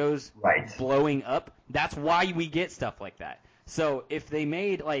Netflix shows blowing up? That's why we get stuff like that. So if they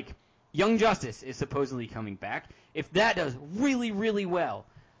made, like, Young Justice is supposedly coming back. If that does really, really well,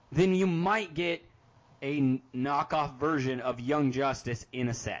 then you might get a knockoff version of Young Justice in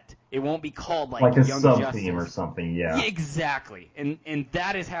a set. It won't be called like a Young sub-theme or something, yeah. Exactly. And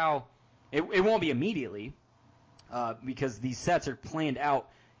that is how it won't be immediately because these sets are planned out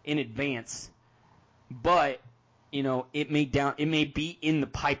in advance. But, it may be in the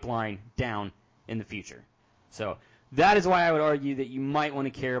pipeline down in the future. So that is why I would argue that you might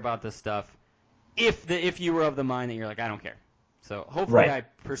want to care about this stuff if you were of the mind that you're like, I don't care. So hopefully I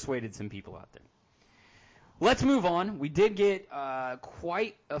persuaded some people out there. let's move on. We did get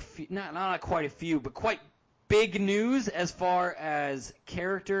quite a few, not quite a few, but quite big news as far as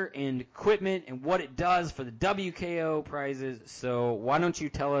character and equipment and what it does for the WKO prizes. So why don't you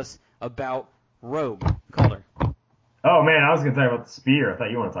tell us about Rogue, Calder? Oh man, I was gonna talk about the spear. I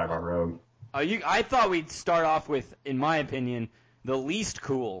thought you want to talk about Rogue. I thought we'd start off with, in my opinion, the least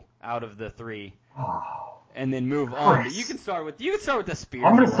cool out of the three, and then move on. But you can start with the spear.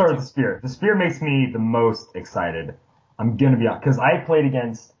 I'm gonna start with the spear. The spear makes me the most excited. I'm gonna be because I played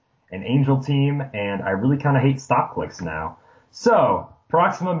against an Angel team, and I really kind of hate stop clicks now. So,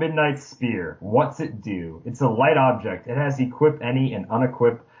 Proxima Midnight Spear. What's it do? It's a light object. It has equip any and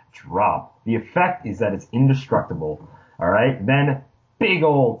unequip drop. The effect is that it's indestructible. Alright? Then, big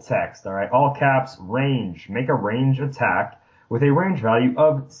old text. Alright? All caps, range. Make a range attack with a range value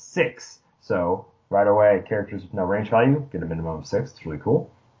of 6. So, right away, characters with no range value get a minimum of 6. It's really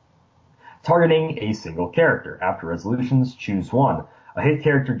cool. Targeting a single character. After resolutions, choose one. A hit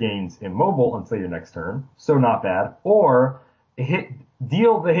character gains immobile until your next turn, so not bad. Or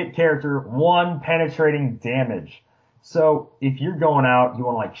deal the hit character 1 penetrating damage. So if you're going out, you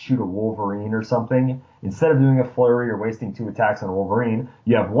want to like shoot a Wolverine or something, instead of doing a flurry or wasting 2 attacks on a Wolverine,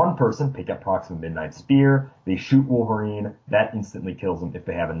 you have one person pick up Proxima Midnight Spear, they shoot Wolverine, that instantly kills them if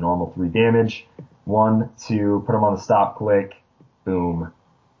they have a normal 3 damage. 1, 2, put them on the stop click, boom.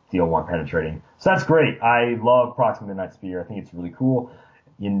 Deal 1 penetrating. So that's great. I love Proxima Midnight Spear. I think it's really cool.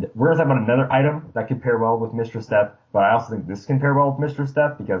 And we're going to talk about another item that could pair well with Mistress Step, but I also think this can pair well with Mistress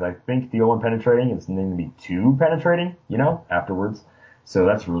Step because I think Deal 1 penetrating is going to be 2 penetrating, afterwards. So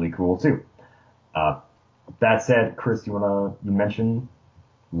that's really cool too. That said, Chris, you mention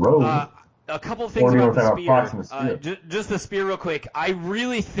Rogue? A couple of things about the spear. Just the spear real quick. I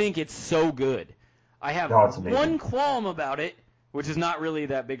really think it's so good. I have one qualm about it, which is not really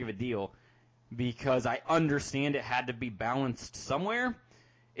that big of a deal, because I understand it had to be balanced somewhere.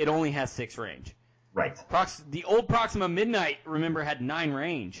 It only has 6 range. Right. The old Proxima Midnight, remember, had 9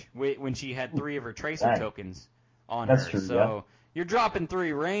 range when she had 3 of her Tracer tokens on her. That's true, so you're dropping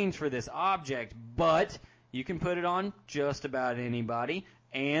 3 range for this object, but you can put it on just about anybody,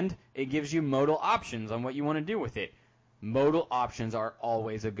 and it gives you modal options on what you want to do with it. Modal options are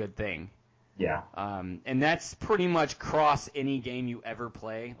always a good thing. Yeah. And that's pretty much cross any game you ever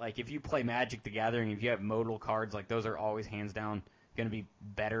play. Like, if you play Magic the Gathering, if you have modal cards, like, those are always hands down going to be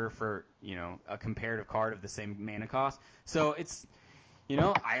better for, a comparative card of the same mana cost. So it's,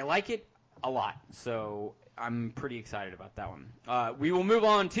 I like it a lot. So I'm pretty excited about that one. We will move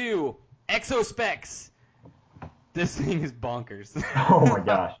on to Exospecs. This thing is bonkers. Oh my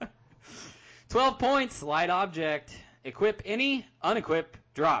gosh. 12 points, light object. Equip any, unequip,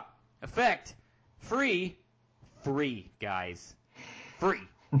 drop. Effect, free, guys. Free.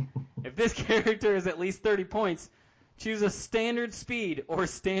 If this character is at least 30 points, choose a standard speed or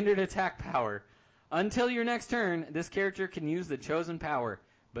standard attack power. Until your next turn, this character can use the chosen power,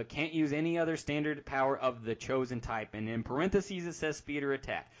 but can't use any other standard power of the chosen type. And in parentheses, it says speed or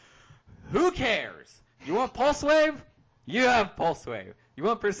attack. Who cares? You want Pulse Wave? You have Pulse Wave. You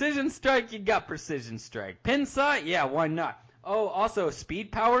want Precision Strike? You got Precision Strike. Pin Sight? Yeah, why not? Oh, also,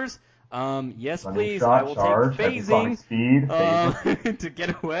 speed powers? Yes, please. I will charge, take phasing speed, to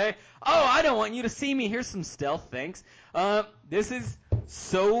get away. Oh, I don't want you to see me. Here's some stealth, thanks. This is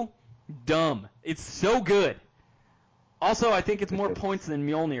so dumb. It's so good. Also, I think it's more points than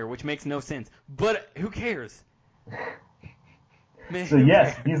Mjolnir, which makes no sense. But who cares? Man, so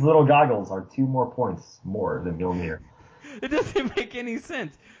yes, these little goggles are 2 more points more than Mjolnir. It doesn't make any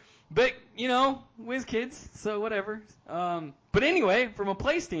sense. But, whiz kids, so whatever. But anyway, from a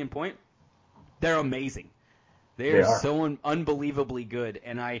play standpoint, they're amazing. They are so unbelievably good,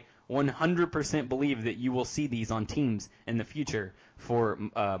 and I 100% believe that you will see these on teams in the future for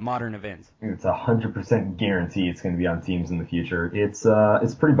modern events. It's 100% guarantee it's going to be on teams in the future. It's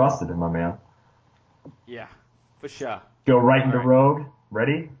pretty busted, my man. Yeah, for sure. Go right into Rogue.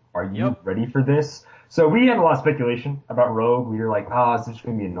 Ready? Are you ready for this? So we had a lot of speculation about Rogue. We were like, is this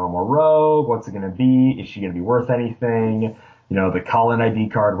going to be a normal Rogue? What's it going to be? Is she going to be worth anything? The Colin ID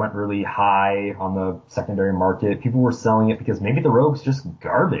card went really high on the secondary market. People were selling it because maybe the Rogue's just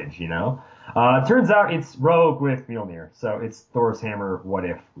garbage, Turns out it's Rogue with Mjolnir. So it's Thor's Hammer What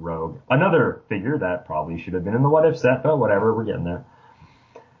If Rogue. Another figure that probably should have been in the What If set, but whatever, we're getting there.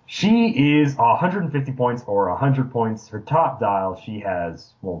 She is 150 points or 100 points. Her top dial, she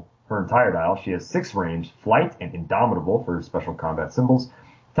has, her entire dial, she has 6 range, flight, and indomitable for special combat symbols.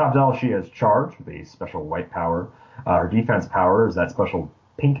 Top dial, she has charge with a special white power. Her defense power is that special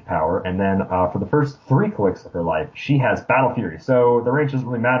pink power, and then for the first 3 clicks of her life, she has Battle Fury. So the range doesn't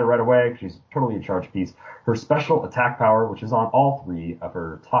really matter right away, because she's totally a charge piece. Her special attack power, which is on all 3 of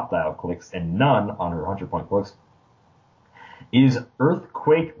her top dial clicks and none on her 100-point clicks, is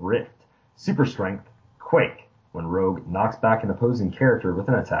Earthquake Rift. Super Strength, Quake. When Rogue knocks back an opposing character with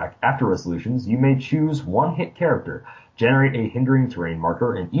an attack, after resolutions, you may choose one hit character. Generate a hindering terrain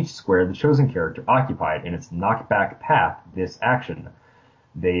marker in each square the chosen character occupied in its knockback path this action.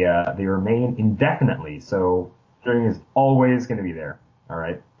 They remain indefinitely, so hindering is always going to be there.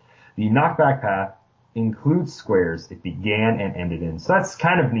 Alright? The knockback path includes squares it began and ended in. So that's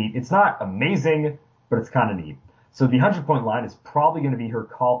kind of neat. It's not amazing, but it's kind of neat. So the 100-point line is probably going to be her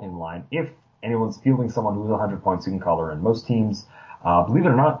call-in line if anyone's fielding someone who's 100 points, you can call her in. Most teams, believe it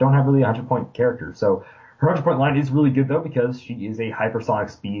or not, don't have really a 100-point character. So her 100-point line is really good, though, because she is a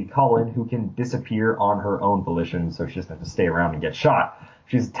hypersonic speed call-in who can disappear on her own volition, so she doesn't have to stay around and get shot.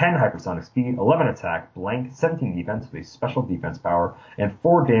 She's 10 hypersonic speed, 11 attack, blank, 17 defense with a special defense power, and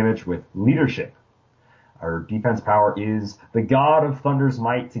 4 damage with leadership. Her defense power is the God of Thunder's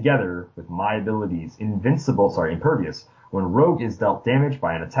Might together with my abilities, impervious. When Rogue is dealt damage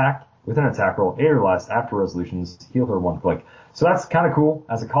by an attack, with an attack roll 8 or less after resolutions, heal her 1 click. So that's kind of cool.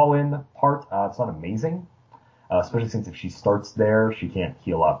 As a call-in part, it's not amazing, especially since if she starts there, she can't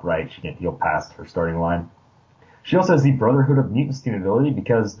heal up, right? She can't heal past her starting line. She also has the Brotherhood of Mutants team ability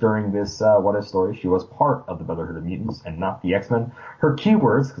because during this What If story, she was part of the Brotherhood of Mutants and not the X-Men. Her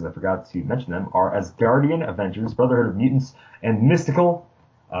keywords, because I forgot to mention them, are Asgardian, Avengers, Brotherhood of Mutants, and Mystical.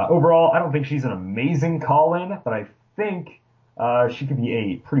 Overall, I don't think she's an amazing call-in, but I think she could be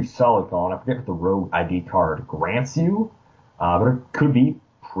a pretty solid call-in. I forget what the Rogue ID card grants you, but it could be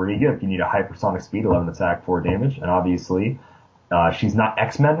pretty good if you need a hypersonic speed, 11 attack, 4 damage, and obviously she's not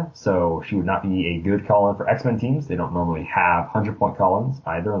X-Men, so she would not be a good call-in for X-Men teams. They don't normally have 100-point call-ins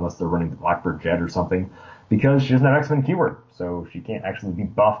either, unless they're running the Blackbird Jet or something, because she doesn't have X-Men keyword, so she can't actually be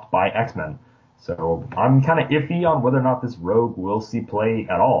buffed by X-Men. So I'm kind of iffy on whether or not this Rogue will see play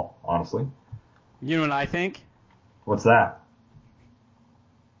at all, honestly. You know what I think? What's that?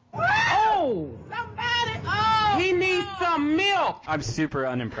 Oh! Somebody! Oh! He needs some milk! I'm super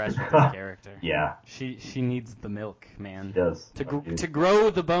unimpressed with this character. Yeah. She needs the milk, man. She does. To grow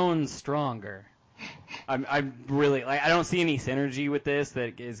the bones stronger. I'm really, I don't see any synergy with this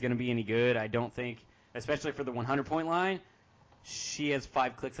that is going to be any good. I don't think, especially for the 100-point line, she has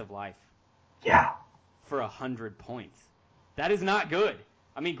 5 clicks of life. Yeah. For 100 points. That is not good.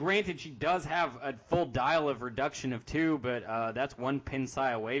 I mean, granted, she does have a full dial of reduction of 2, but that's 1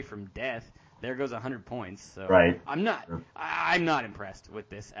 Pinsai away from death. There goes 100 points. So right. I'm not impressed with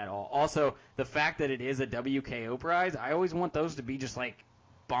this at all. Also, the fact that it is a WKO prize, I always want those to be just like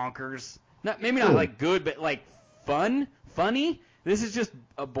bonkers. Maybe not like good, but like funny. This is just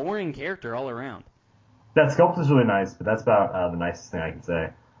a boring character all around. That sculpt is really nice, but that's about the nicest thing I can say.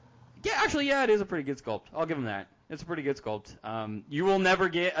 Yeah, actually, it is a pretty good sculpt. I'll give him that. It's a pretty good sculpt. You will never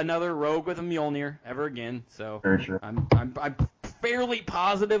get another Rogue with a Mjolnir ever again, so very true. I'm fairly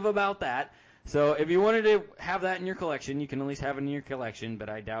positive about that. So if you wanted to have that in your collection, you can at least have it in your collection, but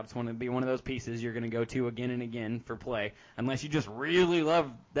I doubt it's going to be one of those pieces you're going to go to again and again for play, unless you just really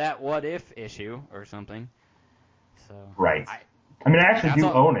love that What If issue or something. So right. I mean, I actually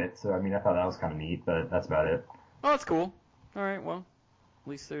do own it, so I mean, I thought that was kind of neat, but that's about it. Oh, that's cool. All right, well, at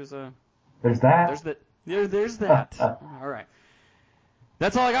least there's that. There's that. All right.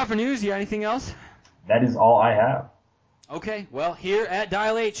 That's all I got for news. You got anything else? That is all I have. Okay, well, here at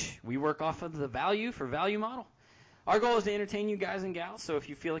Dial H, we work off of the value for value model. Our goal is to entertain you guys and gals, so if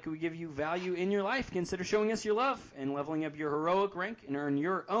you feel like we give you value in your life, consider showing us your love and leveling up your heroic rank and earn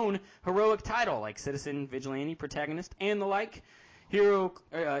your own heroic title like Citizen, Vigilante, Protagonist, and the like. Heroic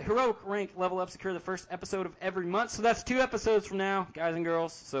rank level up secure the first episode of every month, so that's 2 episodes from now, guys and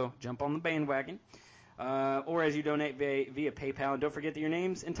girls, so jump on the bandwagon. Or as you donate via PayPal. And don't forget that your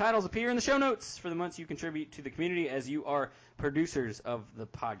names and titles appear in the show notes for the months you contribute to the community as you are producers of the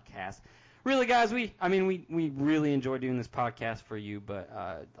podcast. Really, guys, we really enjoy doing this podcast for you, but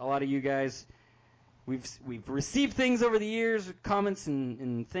a lot of you guys, we've received things over the years, comments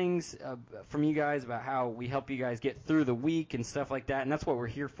and things from you guys about how we help you guys get through the week and stuff like that, and that's what we're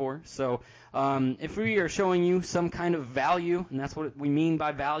here for. So if we are showing you some kind of value, and that's what we mean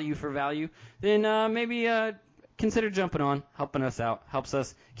by value for value, then maybe consider jumping on, helping us out. Helps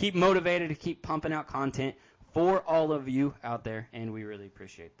us keep motivated to keep pumping out content for all of you out there, and we really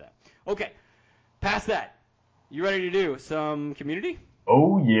appreciate that. Okay, past that, you ready to do some community?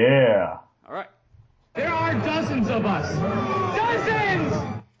 Oh, yeah. All right. There are dozens of us. Dozens!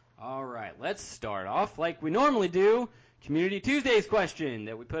 All right, let's start off like we normally do. Community Tuesdays question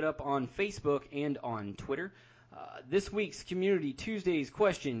that we put up on Facebook and on Twitter. This week's Community Tuesdays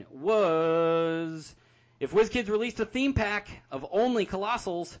question was, if WizKids released a theme pack of only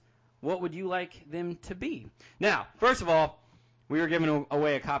Colossals, what would you like them to be? Now, first of all, we were giving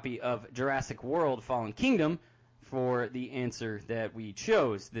away a copy of Jurassic World Fallen Kingdom for the answer that we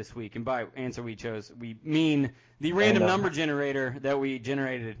chose this week. And by answer we chose, we mean the random number generator that we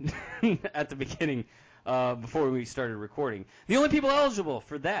generated at the beginning before we started recording. The only people eligible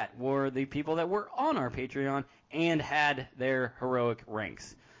for that were the people that were on our Patreon and had their heroic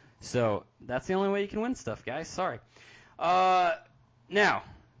ranks. So that's the only way you can win stuff, guys. Sorry. Now,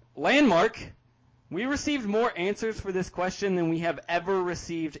 Landmark, we received more answers for this question than we have ever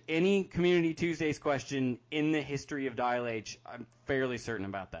received any Community Tuesdays question in the history of Dial H. I'm fairly certain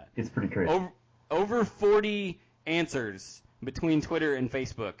about that. It's pretty crazy. Over 40 answers between Twitter and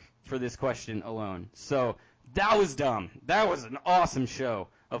Facebook for this question alone. So that was dumb. That was an awesome show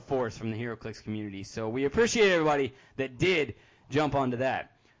of force from the HeroClix community. So we appreciate everybody that did jump onto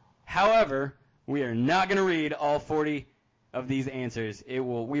that. However, we are not going to read all 40 of these answers. We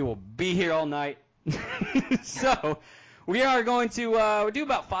will be here all night. So we are going to do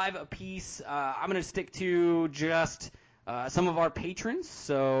about 5 apiece. I'm going to stick to just some of our patrons.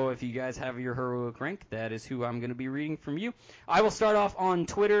 So if you guys have your heroic rank, that is who I'm going to be reading from you. I will start off on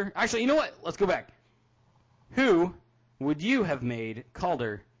Twitter. Actually, you know what? Let's go back. Who would you have made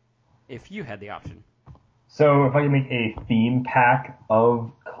Calder if you had the option? So if I could make a theme pack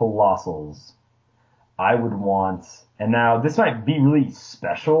of Colossals, I would want, and now this might be really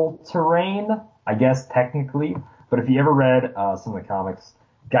special terrain, I guess technically, but if you ever read some of the comics,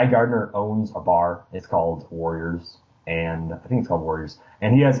 Guy Gardner owns a bar. It's called Warriors, and I think it's called Warriors.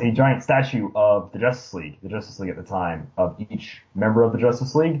 And he has a giant statue of the Justice League at the time, of each member of the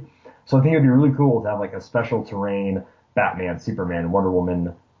Justice League. So I think it'd be really cool to have like a special terrain Batman, Superman, Wonder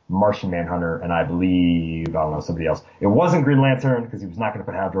Woman, Martian Manhunter, and I believe, I don't know, somebody else. It wasn't Green Lantern because he was not going to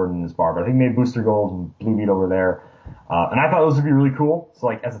put Hal Jordan in his bar, but I think he made Booster Gold and Blue Beetle over there. And I thought those would be really cool. So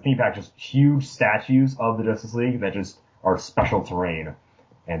like as a theme pack, just huge statues of the Justice League that just are special terrain.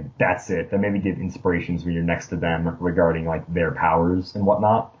 And that's it. Then maybe give inspirations when you're next to them regarding like their powers and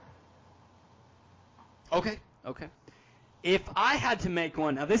whatnot. Okay. If I had to make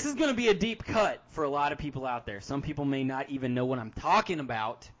one, now this is going to be a deep cut for a lot of people out there. Some people may not even know what I'm talking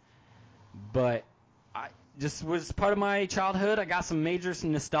about, but I just was part of my childhood. I got some major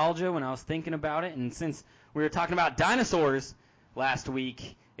nostalgia when I was thinking about it, and since we were talking about dinosaurs last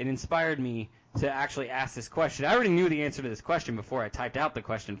week, it inspired me to actually ask this question. I already knew the answer to this question before I typed out the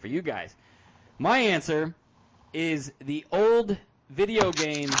question for you guys. My answer is the old video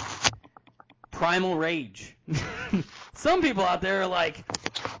game Primal Rage. Some people out there are like,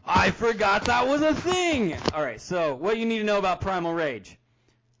 I forgot that was a thing. All right, so what you need to know about Primal Rage.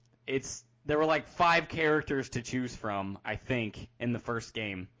 There were like 5 characters to choose from, I think, in the first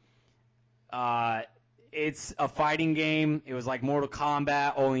game. It's a fighting game. It was like Mortal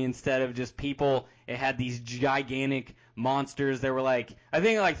Kombat, only instead of just people, it had these gigantic monsters. There were like, I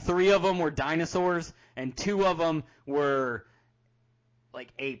think like 3 of them were dinosaurs, and 2 of them were like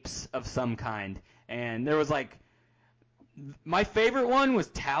apes of some kind. And there was like, my favorite one was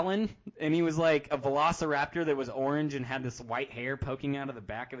Talon, and he was like a velociraptor that was orange and had this white hair poking out of the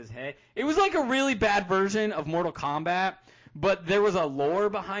back of his head. It was like a really bad version of Mortal Kombat, but there was a lore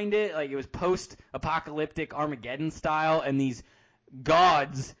behind it. Like it was post-apocalyptic Armageddon style, and these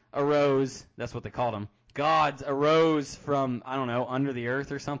gods arose. That's what they called them. Gods arose from, I don't know, under the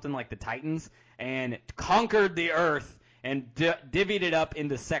earth or something, like the Titans, and conquered the earth and divvied it up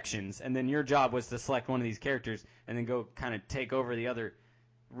into sections. And then your job was to select one of these characters and then go kind of take over the other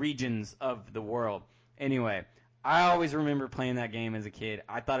regions of the world. Anyway, I always remember playing that game as a kid.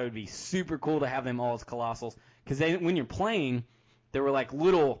 I thought it would be super cool to have them all as Colossals, because when you're playing, there were like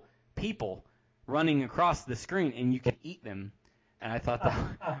little people running across the screen, and you could eat them. And I thought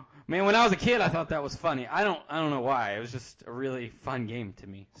that, man, when I was a kid, I thought that was funny. I don't know why. It was just a really fun game to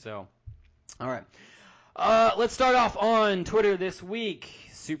me. So, all right. Let's start off on Twitter this week.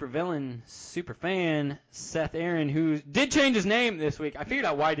 Supervillain, Superfan, Seth Aaron, who did change his name this week. I figured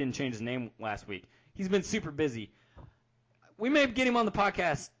out why he didn't change his name last week. He's been super busy. We may get him on the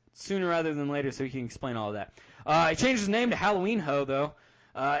podcast sooner rather than later so he can explain all of that. He changed his name to Halloween Ho, though.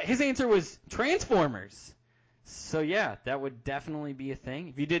 His answer was Transformers. So, yeah, that would definitely be a thing.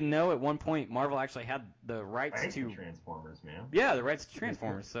 If you didn't know, at one point, Marvel actually had the rights to Transformers, man. Yeah, the rights to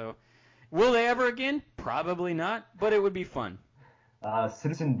Transformers. So, will they ever again? Probably not, but it would be fun.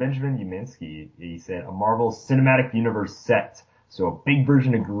 Citizen Benjamin Uminsky, he said, a Marvel Cinematic Universe set. So a big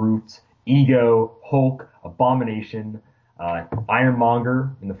version of Groot, Ego, Hulk, Abomination,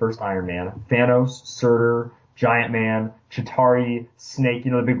 Ironmonger in the first Iron Man, Thanos, Surtur, Giant Man, Chitauri, Snake,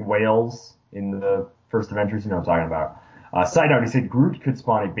 the big whales in the first Avengers, what I'm talking about. Side note, he said Groot could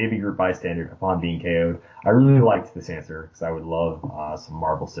spawn a baby Groot bystander upon being KO'd. I really liked this answer because I would love some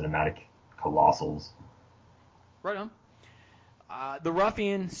Marvel Cinematic Colossals. Right on. The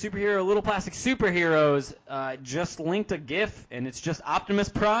Ruffian superhero, Little Plastic Superheroes, just linked a GIF, and it's just Optimus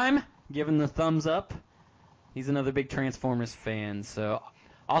Prime giving the thumbs up. He's another big Transformers fan. So,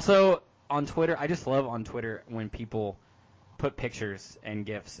 also on Twitter, I just love on Twitter when people put pictures and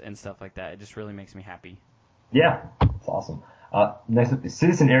GIFs and stuff like that. It just really makes me happy. Yeah, it's awesome. Next up,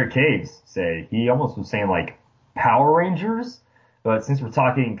 Citizen Eric Caves he almost was saying like Power Rangers, but since we're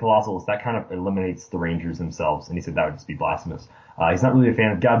talking Colossals, that kind of eliminates the Rangers themselves, and he said that would just be blasphemous. He's not really a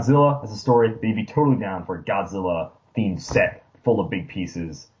fan of Godzilla as a story, but he'd be totally down for a Godzilla-themed set full of big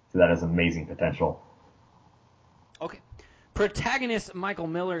pieces, so that has amazing potential. Okay. Protagonist Michael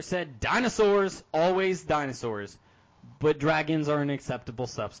Miller said, dinosaurs, always dinosaurs, but dragons are an acceptable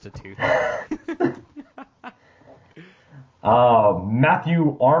substitute.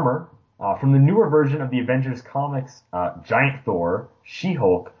 Matthew Armour, from the newer version of the Avengers comics, Giant Thor,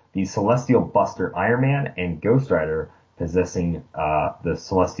 She-Hulk, the Celestial Buster Iron Man, and Ghost Rider possessing the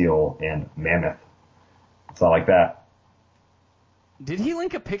Celestial and Mammoth. So I like that. Did he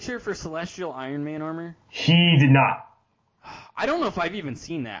link a picture for Celestial Iron Man armor? He did not. I don't know if I've even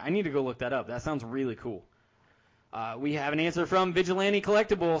seen that. I need to go look that up. That sounds really cool. We have an answer from Vigilante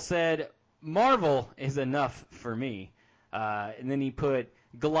Collectible, said, Marvel is enough for me. And then he put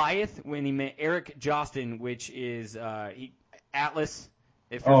Goliath when he met Eric Jostin, which is Atlas,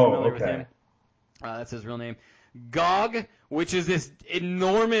 if you're familiar with him. That's his real name. Gog, which is this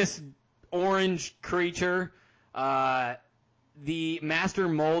enormous orange creature. The Master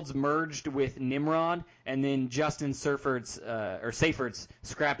Molds merged with Nimrod, and then Justin Seyffert's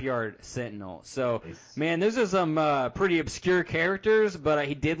Scrapyard Sentinel. So, man, those are some pretty obscure characters, but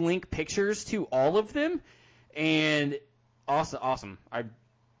he did link pictures to all of them, and awesome.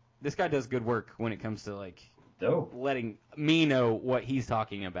 This guy does good work when it comes to letting me know what he's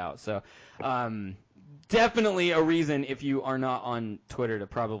talking about. So, definitely a reason if you are not on Twitter to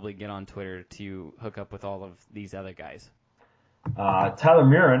probably get on Twitter to hook up with all of these other guys. Tyler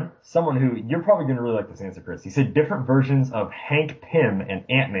Mirren, someone who you're probably going to really like this answer, Chris. He said different versions of Hank Pym and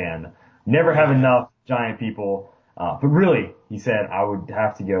Ant-Man. Never have enough giant people. But really, he said, I would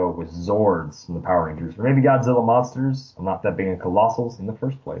have to go with Zords from the Power Rangers. Or maybe Godzilla monsters. I'm not that big on Colossals in the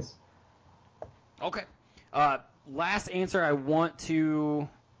first place. Okay. Last answer I want to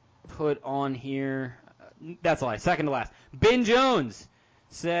put on here. That's a lie. Second to last. Ben Jones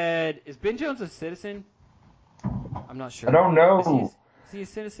said, is Ben Jones a citizen? I'm not sure. I don't know. Is he a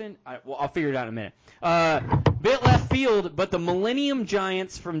citizen? I'll figure it out in a minute. Bit left field, but the Millennium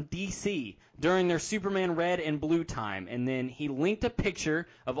Giants from DC during their Superman Red and Blue time. And then he linked a picture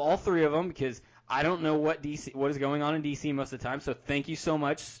of all three of them because I don't know what is going on in DC most of the time. So thank you so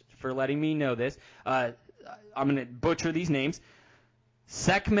much for letting me know this. I'm going to butcher these names.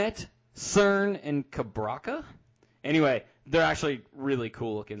 Sekhmet, CERN, and Cabraca. Anyway, they're actually really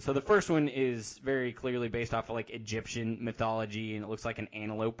cool looking. So the first one is very clearly based off of Egyptian mythology, and it looks like an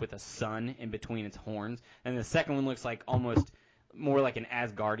antelope with a sun in between its horns. And the second one looks like almost more like an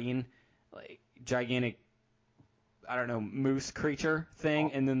Asgardian, gigantic, I don't know, moose creature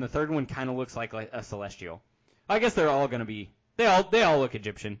thing. And then the third one kind of looks like a celestial. I guess they're all going to be, they all look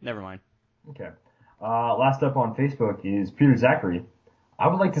Egyptian. Never mind. Okay. Last up on Facebook is Peter Zachary. I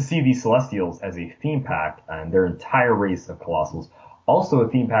would like to see these Celestials as a theme pack and their entire race of Colossals. Also, a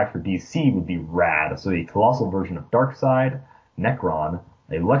theme pack for DC would be rad. So a colossal version of Darkseid, Necron,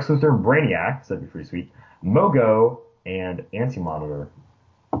 a Lex Luthor and Brainiac, so that'd be pretty sweet, Mogo, and Anti-Monitor.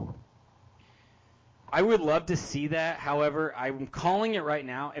 I would love to see that. However, I'm calling it right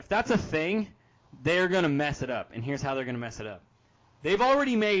now. If that's a thing, they're going to mess it up. And here's how they're going to mess it up. They've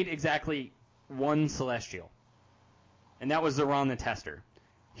already made exactly one Celestial. And that was Zoran the Tester.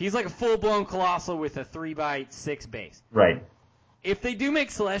 He's like a full-blown Colossal with a 3x6 base. Right. If they do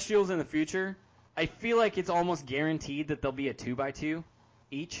make Celestials in the future, I feel like it's almost guaranteed that they'll be a 2x2.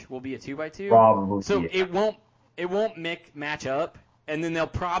 Each will be a 2x2. Probably. So it won't match up. And then they'll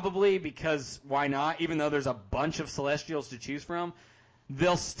probably, because why not, even though there's a bunch of Celestials to choose from,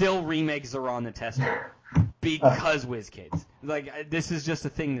 they'll still remake Zoran the Tester because WizKids. This is just a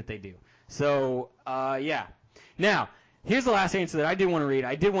thing that they do. So, yeah. Now, here's the last answer that I did want to read.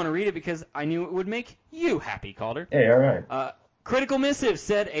 I did want to read it because I knew it would make you happy, Calder. Hey, all right. Critical Missive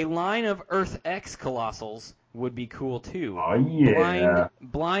said a line of Earth X Colossals would be cool, too. Oh, yeah.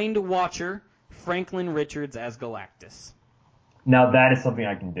 Blind Watcher, Franklin Richards as Galactus. Now that is something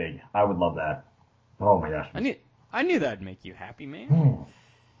I can dig. I would love that. Oh my gosh. I knew that'd make you happy, man.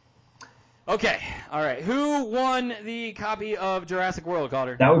 Okay, all right. Who won the copy of Jurassic World,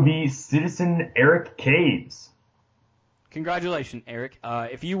 Calder? That would be Citizen Eric Caves. Congratulations, Eric.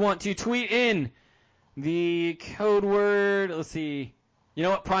 If you want to tweet in the code word, let's see. You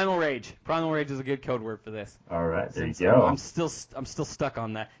know what? Primal Rage. Primal Rage is a good code word for this. All right, there you go. I'm still stuck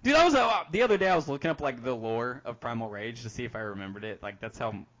on that. Dude, the other day I was looking up like the lore of Primal Rage to see if I remembered it. Like that's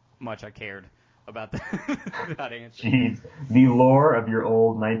how much I cared about that answer. Jeez, the lore of your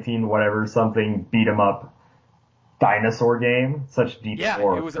old 19 whatever something beat 'em up dinosaur game, such deep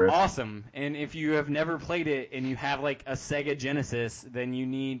lore. Yeah, it was awesome. And if you have never played it and you have like a Sega Genesis, then you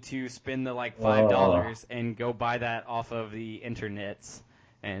need to spend the like $5 and go buy that off of the internets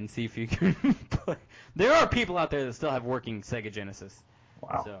and see if you can play. There are people out there that still have working Sega Genesis.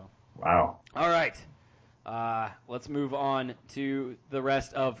 Wow. So. Wow. All right. Let's move on to the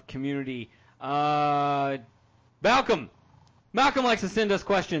rest of community. Malcolm likes to send us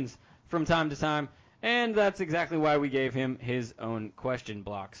questions from time to time. And that's exactly why we gave him his own question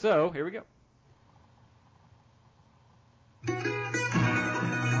block. So, here we go.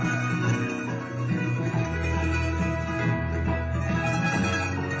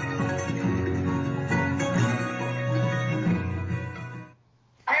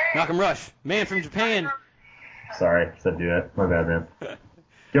 Malcolm Rush, man from Japan. Sorry, said do that. My bad, man.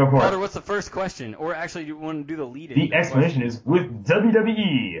 Go for Calder, it. what's the first question? Or actually, you want to do the lead-in? The explanation is, with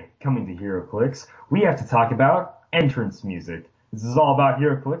WWE coming to HeroClix, we have to talk about entrance music. This is all about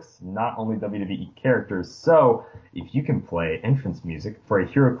HeroClix, not only WWE characters. So, if you can play entrance music for a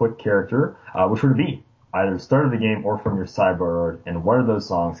HeroClix character, which would it be? Either start of the game or from your sideboard, and one of those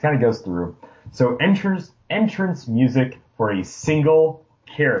songs kind of goes through. So, entrance music for a single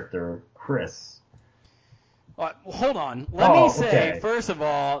character, Chris. Hold on. Let me say, first of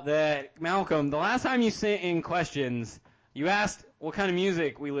all, that Malcolm, the last time you sent in questions, you asked what kind of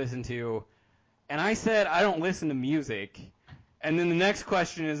music we listen to, and I said I don't listen to music. And then the next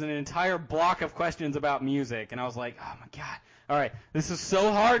question is an entire block of questions about music, and I was like, oh my god, all right, this is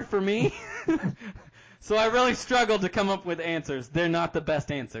so hard for me. So I really struggled to come up with answers. They're not the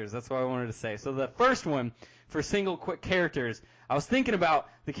best answers. That's what I wanted to say. So the first one, for single quick characters, I was thinking about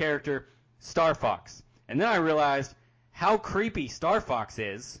the character Star Fox. And then I realized how creepy Star Fox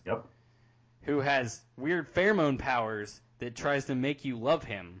is, Yep. Who has weird pheromone powers that tries to make you love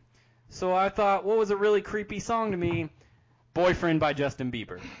him. So I thought, what was a really creepy song to me? Boyfriend by Justin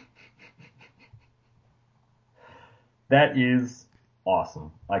Bieber. That is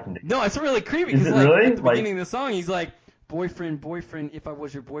awesome. No, it's really creepy. Is it like, really? At the beginning of the song, he's like, boyfriend, if I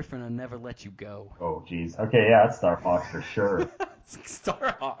was your boyfriend, I'd never let you go. Oh, jeez. Okay, yeah, that's Star Fox for sure.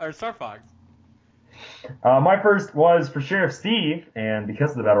 Star Fox. My first was for Sheriff Steve, and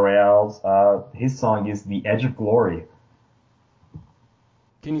because of the Battle Royales, his song is The Edge of Glory.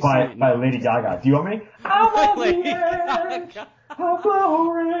 Can you by, sing it? by Lady Gaga. Do you want me? I'm on Lady the edge Gaga. of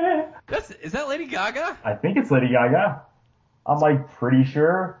glory. Is that Lady Gaga? I think it's Lady Gaga. I'm like pretty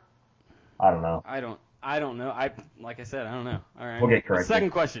sure. I don't know. I don't know. Like I said, I don't know. All right. We'll get corrected.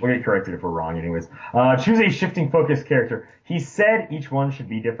 Second question. We'll get corrected if we're wrong anyways. Choose a shifting focus character. He said each one should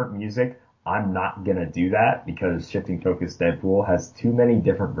be different music. I'm not gonna do that because shifting focus Deadpool has too many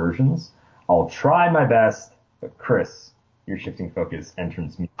different versions. I'll try my best, but Chris, your shifting focus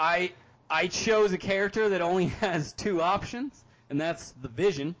entrance music. I chose a character that only has two options, and that's the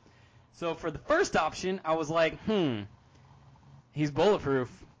Vision. So for the first option, I was like, he's bulletproof.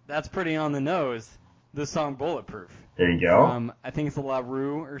 That's pretty on the nose. The song Bulletproof. There you go. I think it's La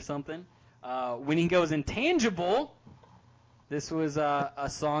Rue or something. When he goes intangible, this was a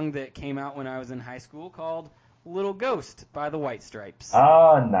song that came out when I was in high school called Little Ghost by the White Stripes.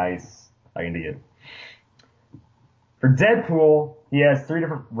 Ah, nice. I can dig it. For Deadpool, he has three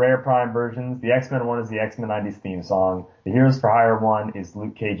different Rare Prime versions. The X-Men one is the X-Men 90s theme song. The Heroes for Hire one is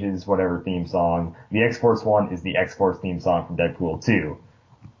Luke Cage's whatever theme song. The X-Force one is the X-Force theme song from Deadpool 2.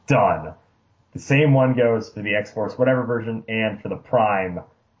 Done. The same one goes for the X-Force whatever version and for the Prime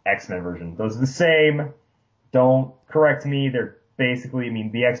X-Men version. Those are the same. Don't correct me. They're basically,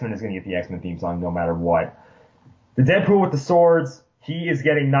 the X-Men is going to get the X-Men theme song no matter what. The Deadpool with the swords, he is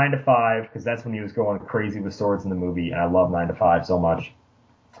getting 9 to 5 because that's when he was going crazy with swords in the movie, and I love 9 to 5 so much.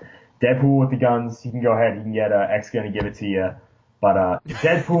 Deadpool with the guns, he can go ahead, he can get X gun and give it to you. But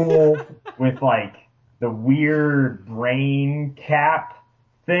Deadpool with like the weird brain cap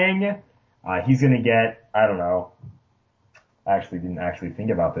thing, he's gonna get, I don't know. I didn't actually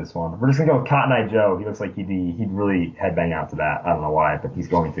think about this one. We're just gonna go with Cotton Eye Joe. He looks like he'd really headbang out to that. I don't know why, but he's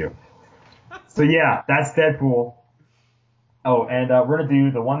going to. So yeah, that's Deadpool. Oh, and we're gonna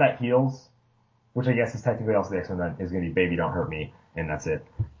do the one that heals, which I guess is technically also the X-Men that is gonna be Baby Don't Hurt Me, and that's it.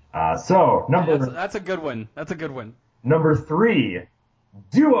 That's a good one. That's a good one. Number 3,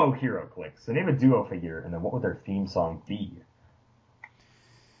 Duo HeroClix. So name a duo figure, and then what would their theme song be?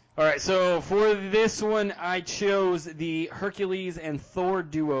 All right, so for this one, I chose the Hercules and Thor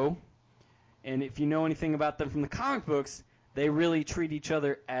duo. And if you know anything about them from the comic books, they really treat each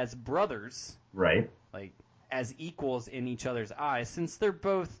other as brothers. Right. Like, as equals in each other's eyes, since they're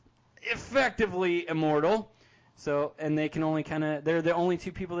both effectively immortal. So, and they can only they're the only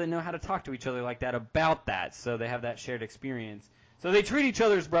two people that know how to talk to each other like that about that. So they have that shared experience. So they treat each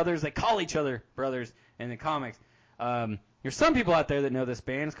other as brothers. They call each other brothers in the comics. There's some people out there that know this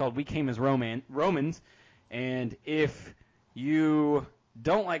band. It's called We Came as Romans. And if you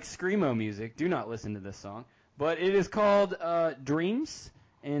don't like screamo music, do not listen to this song. But it is called Dreams.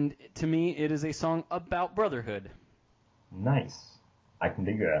 And to me, it is a song about brotherhood. Nice. I can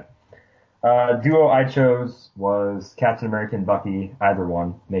dig that. Duo I chose was Captain America and Bucky. Either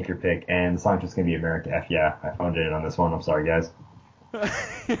one. Make your pick. And the song's just going to be America F Yeah. I phoned it in on this one. I'm sorry, guys.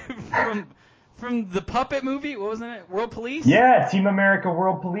 From the Puppet movie? What was it? World Police? Yeah, Team America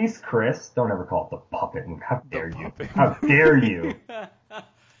World Police, Chris. Don't ever call it the Puppet movie. How dare you? How dare you?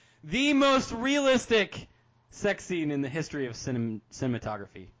 The most realistic sex scene in the history of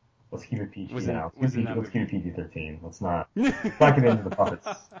cinematography. Let's keep it PG Let's now. keep it PG-13. Let's not get into the puppets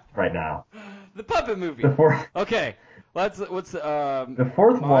right now. The Puppet movie. The fourth. Okay. The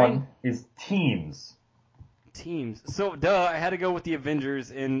fourth one is Teams. Teams. So, I had to go with the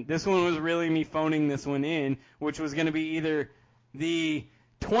Avengers, and this one was really me phoning this one in, which was going to be either the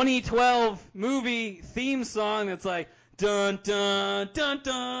 2012 movie theme song that's like, dun, dun, dun,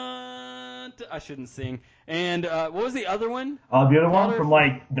 dun, dun. I shouldn't sing. And what was the other one? The other one from,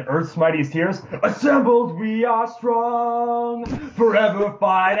 the Earth's Mightiest Heroes. Assembled we are strong, forever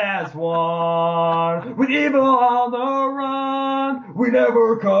fight as one. With evil on the run, we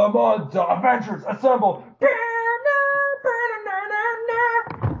never come undone. Avengers, assemble.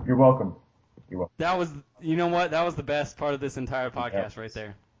 You're welcome. That was, you know what? That was the best part of this entire podcast right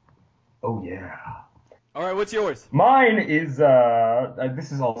there. Oh, yeah. All right, what's yours? Mine is,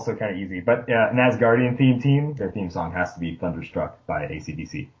 this is also kind of easy, but an Asgardian team, their theme song has to be Thunderstruck by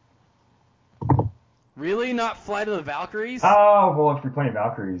AC/DC. Really? Not Flight of the Valkyries? Oh, well, if you're playing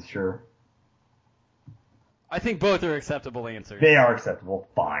Valkyries, sure. I think both are acceptable answers. They are acceptable.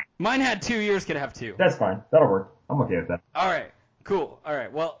 Fine. Mine had 2, yours could have 2. That's fine. That'll work. I'm okay with that. All right, cool. All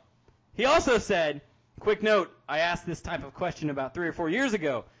right, well, he also said, quick note, I asked this type of question about 3 or 4 years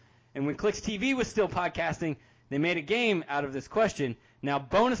ago. And when Clicks TV was still podcasting, they made a game out of this question. Now,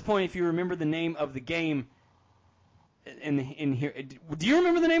 bonus point if you remember the name of the game in here. Do you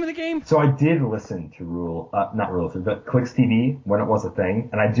remember the name of the game? So I did listen to but Clicks TV when it was a thing,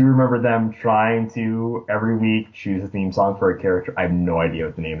 and I do remember them trying to every week choose a theme song for a character. I have no idea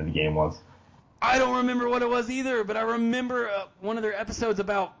what the name of the game was. I don't remember what it was either, but I remember one of their episodes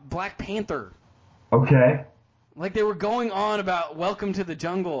about Black Panther. Okay. Like, they were going on about Welcome to the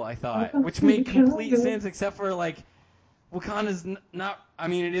Jungle, I thought, which made complete sense, except for, Wakanda's not, I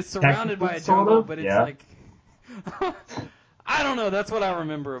mean, it is surrounded by a jungle, but it's like, I don't know, that's what I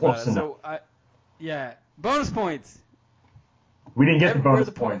remember about it. So, bonus points. We didn't get the bonus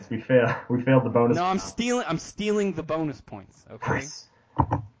points. We failed the bonus. No, I'm stealing the bonus points, okay? Chris.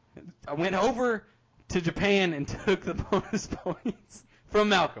 I went over to Japan and took the bonus points from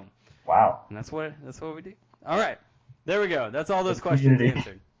Malcolm. Wow. And that's what we do. All right, there we go. That's all those questions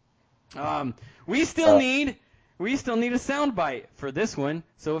answered. We still need a soundbite for this one.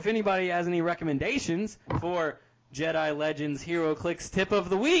 So if anybody has any recommendations for Jedi Legends HeroClix tip of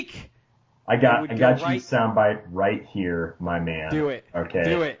the week, I got you soundbite right here, my man. Do it. Okay.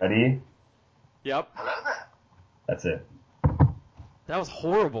 Do it. Ready? Yep. That's it. That was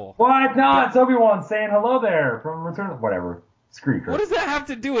horrible. What? No, it's Obi-Wan saying hello there from Return of whatever. Screw you, Chris. What does that have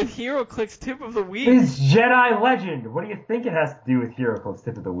to do with HeroClix tip of the week? It's Jedi Legend. What do you think it has to do with HeroClix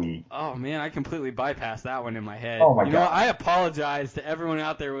tip of the week? Oh man, I completely bypassed that one in my head. Oh my God. You know, I apologize to everyone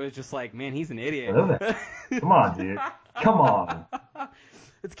out there who was just like, man, he's an idiot. Come on, dude. Come on.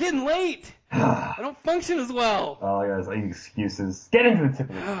 It's getting late. I don't function as well. Oh, guys, like excuses. Get into the tip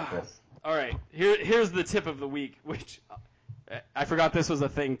of the week, Chris. All right, here's the tip of the week, which I forgot this was a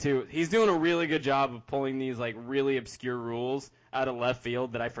thing too. He's doing a really good job of pulling these like really obscure rules out of left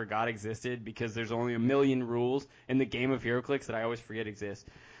field that I forgot existed because there's only 1 million rules in the game of HeroClix that I always forget exist.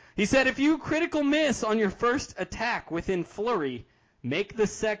 He said, if you critical miss on your first attack within Flurry, make the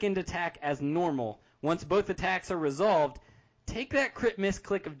second attack as normal. Once both attacks are resolved, take that crit miss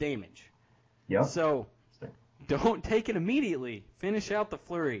click of damage. Yep. So Don't take it immediately. Finish out the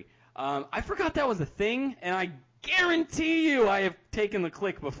flurry. I forgot that was a thing, and I guarantee you I have taken the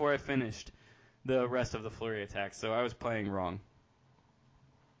click before I finished the rest of the flurry attacks, so I was playing wrong.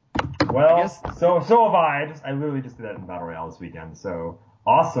 Well, so have I. I literally just did that in Battle Royale this weekend, so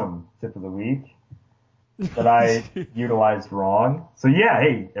awesome tip of the week that I utilized wrong. So yeah,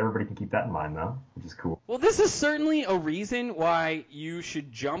 hey, everybody can keep that in mind though, which is cool. Well, this is certainly a reason why you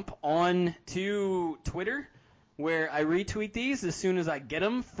should jump on to Twitter, where I retweet these as soon as I get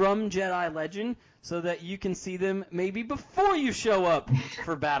them from Jedi Legend, so that you can see them maybe before you show up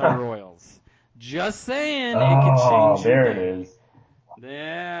for Battle Royals. Just saying, it could change your day. There it is.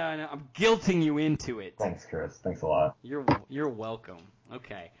 Yeah, I'm guilting you into it. Thanks, Chris. Thanks a lot. You're welcome.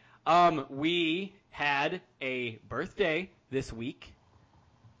 Okay. We had a birthday this week.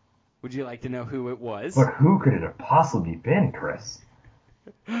 Would you like to know who it was? But who could it have possibly been, Chris?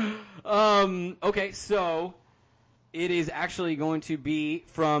 Okay, so it is actually going to be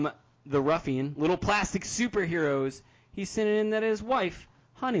from the Ruffian, Little Plastic Superheroes. He sent it in that his wife,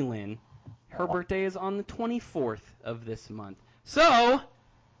 Honeylyn, her birthday is on the 24th of this month. So,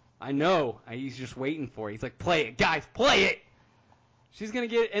 I know, he's just waiting for it. He's like, play it, guys, play it! She's going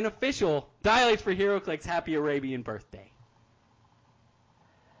to get an official Dial H for HeroClix Happy Arabian birthday.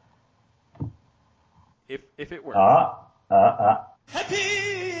 If it works.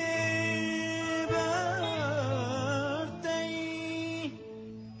 Happy birthday.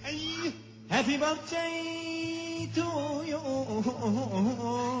 Happy birthday to you.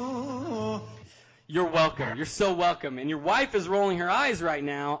 You're welcome. You're so welcome. And your wife is rolling her eyes right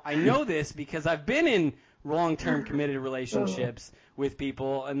now. I know this because I've been in long-term committed relationships with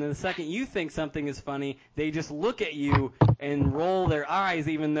people, and then the second you think something is funny, they just look at you and roll their eyes,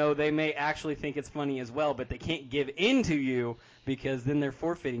 even though they may actually think it's funny as well, but they can't give in to you because then they're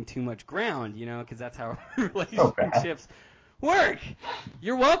forfeiting too much ground, because that's how relationships work.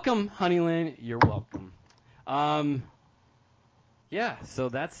 You're welcome, Honeylyn. You're welcome. Yeah, so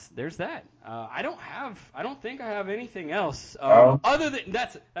there's that. I don't think I have anything else. Other than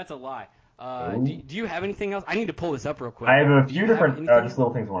that's a lie. Do you have anything else? I need to pull this up real quick. I have a few different just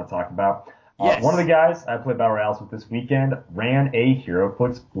little things I want to talk about. Yes. One of the guys I played Battle Royales with this weekend ran a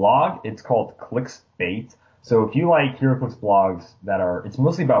HeroClix blog. It's called ClixBait. So if you like HeroClix blogs it's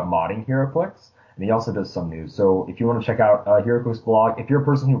mostly about modding HeroClix, and he also does some news. So if you want to check out a HeroClix blog, if you're a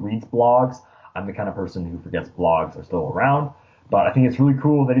person who reads blogs, I'm the kind of person who forgets blogs are still around. But I think it's really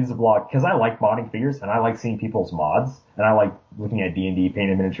cool that he does a blog, because I like modding figures, and I like seeing people's mods, and I like looking at D&D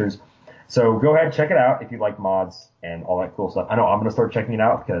painted miniatures. So go ahead, check it out if you like mods and all that cool stuff. I know I'm going to start checking it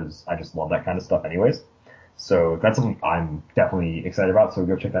out because I just love that kind of stuff anyways. So that's something I'm definitely excited about. So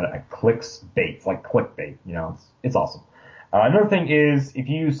go check that out at ClixBait. It's like clickbait, it's awesome. Another thing is, if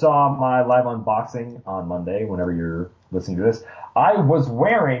you saw my live unboxing on Monday, whenever you're listening to this, I was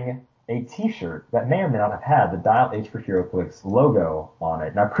wearing a t-shirt that may or may not have had the Dial H for HeroClix logo on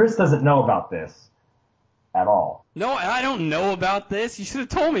it. Now, Chris doesn't know about this at all. No, I don't know about this. You should have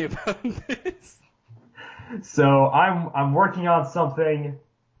told me about this. So I'm working on something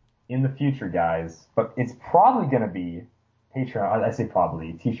in the future, guys, but it's probably going to be Patreon. I say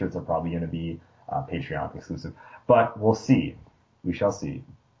probably. T-shirts are probably going to be Patreon exclusive, but we'll see. We shall see.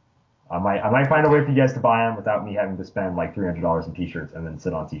 I might find a way for you guys to buy them without me having to spend like $300 in t-shirts and then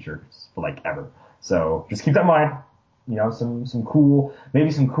sit on t-shirts for like ever. So just keep that in mind. Some cool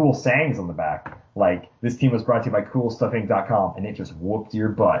sayings on the back. Like, this team was brought to you by CoolStuffInc.com, and it just whooped your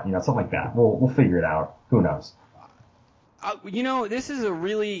butt. Something like that. We'll figure it out. Who knows? This is a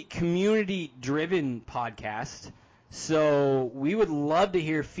really community-driven podcast, so we would love to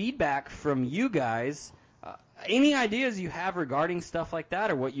hear feedback from you guys. Any ideas you have regarding stuff like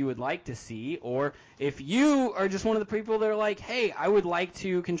that, or what you would like to see, or if you are just one of the people that are like, hey, I would like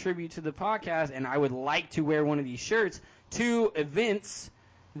to contribute to the podcast and I would like to wear one of these shirts to events,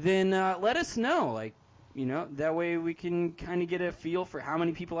 then let us know. That way we can kind of get a feel for how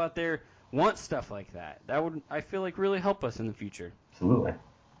many people out there want stuff like that. That would, I feel like, really help us in the future. Absolutely.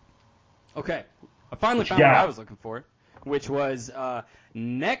 Okay. I finally found what I was looking for, which was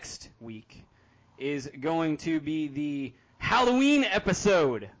next week is going to be the Halloween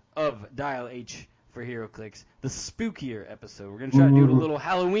episode of Dial H for HeroClix, the spookier episode. We're going to try to do it a little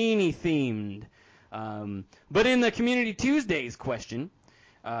Halloween-y themed. But in the Community Tuesdays question,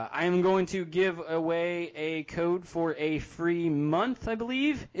 I am going to give away a code for a free month, I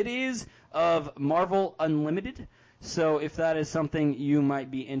believe it is, of Marvel Unlimited. So if that is something you might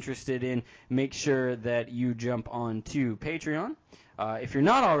be interested in, make sure that you jump on to Patreon. If you're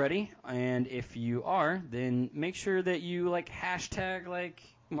not already, and if you are, then make sure that you hashtag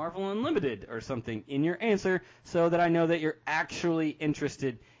Marvel Unlimited or something in your answer so that I know that you're actually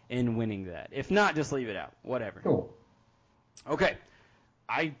interested in winning that. If not, just leave it out. Whatever. Cool. Okay.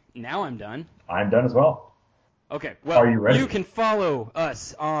 Now I'm done. I'm done as well. Okay. Well, are you ready? You can follow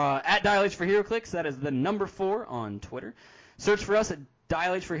us at Dial H for HeroClix. That is the number 4 on Twitter. Search for us at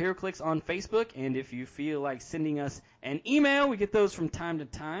Dial H for HeroClix on Facebook. And if you feel like sending us an email, we get those from time to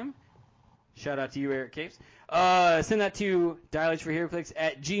time. Shout out to you, Eric Capes. Send that to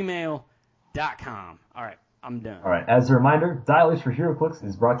dialhforheroclix@gmail.com. All right, I'm done. All right. As a reminder, Dial H for HeroClix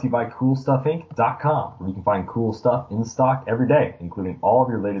is brought to you by CoolStuffInc.com, where you can find cool stuff in stock every day, including all of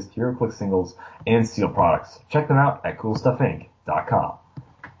your latest HeroClix singles and steel products. Check them out at CoolStuffInc.com.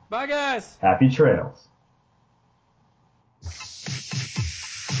 Bye, guys. Happy trails.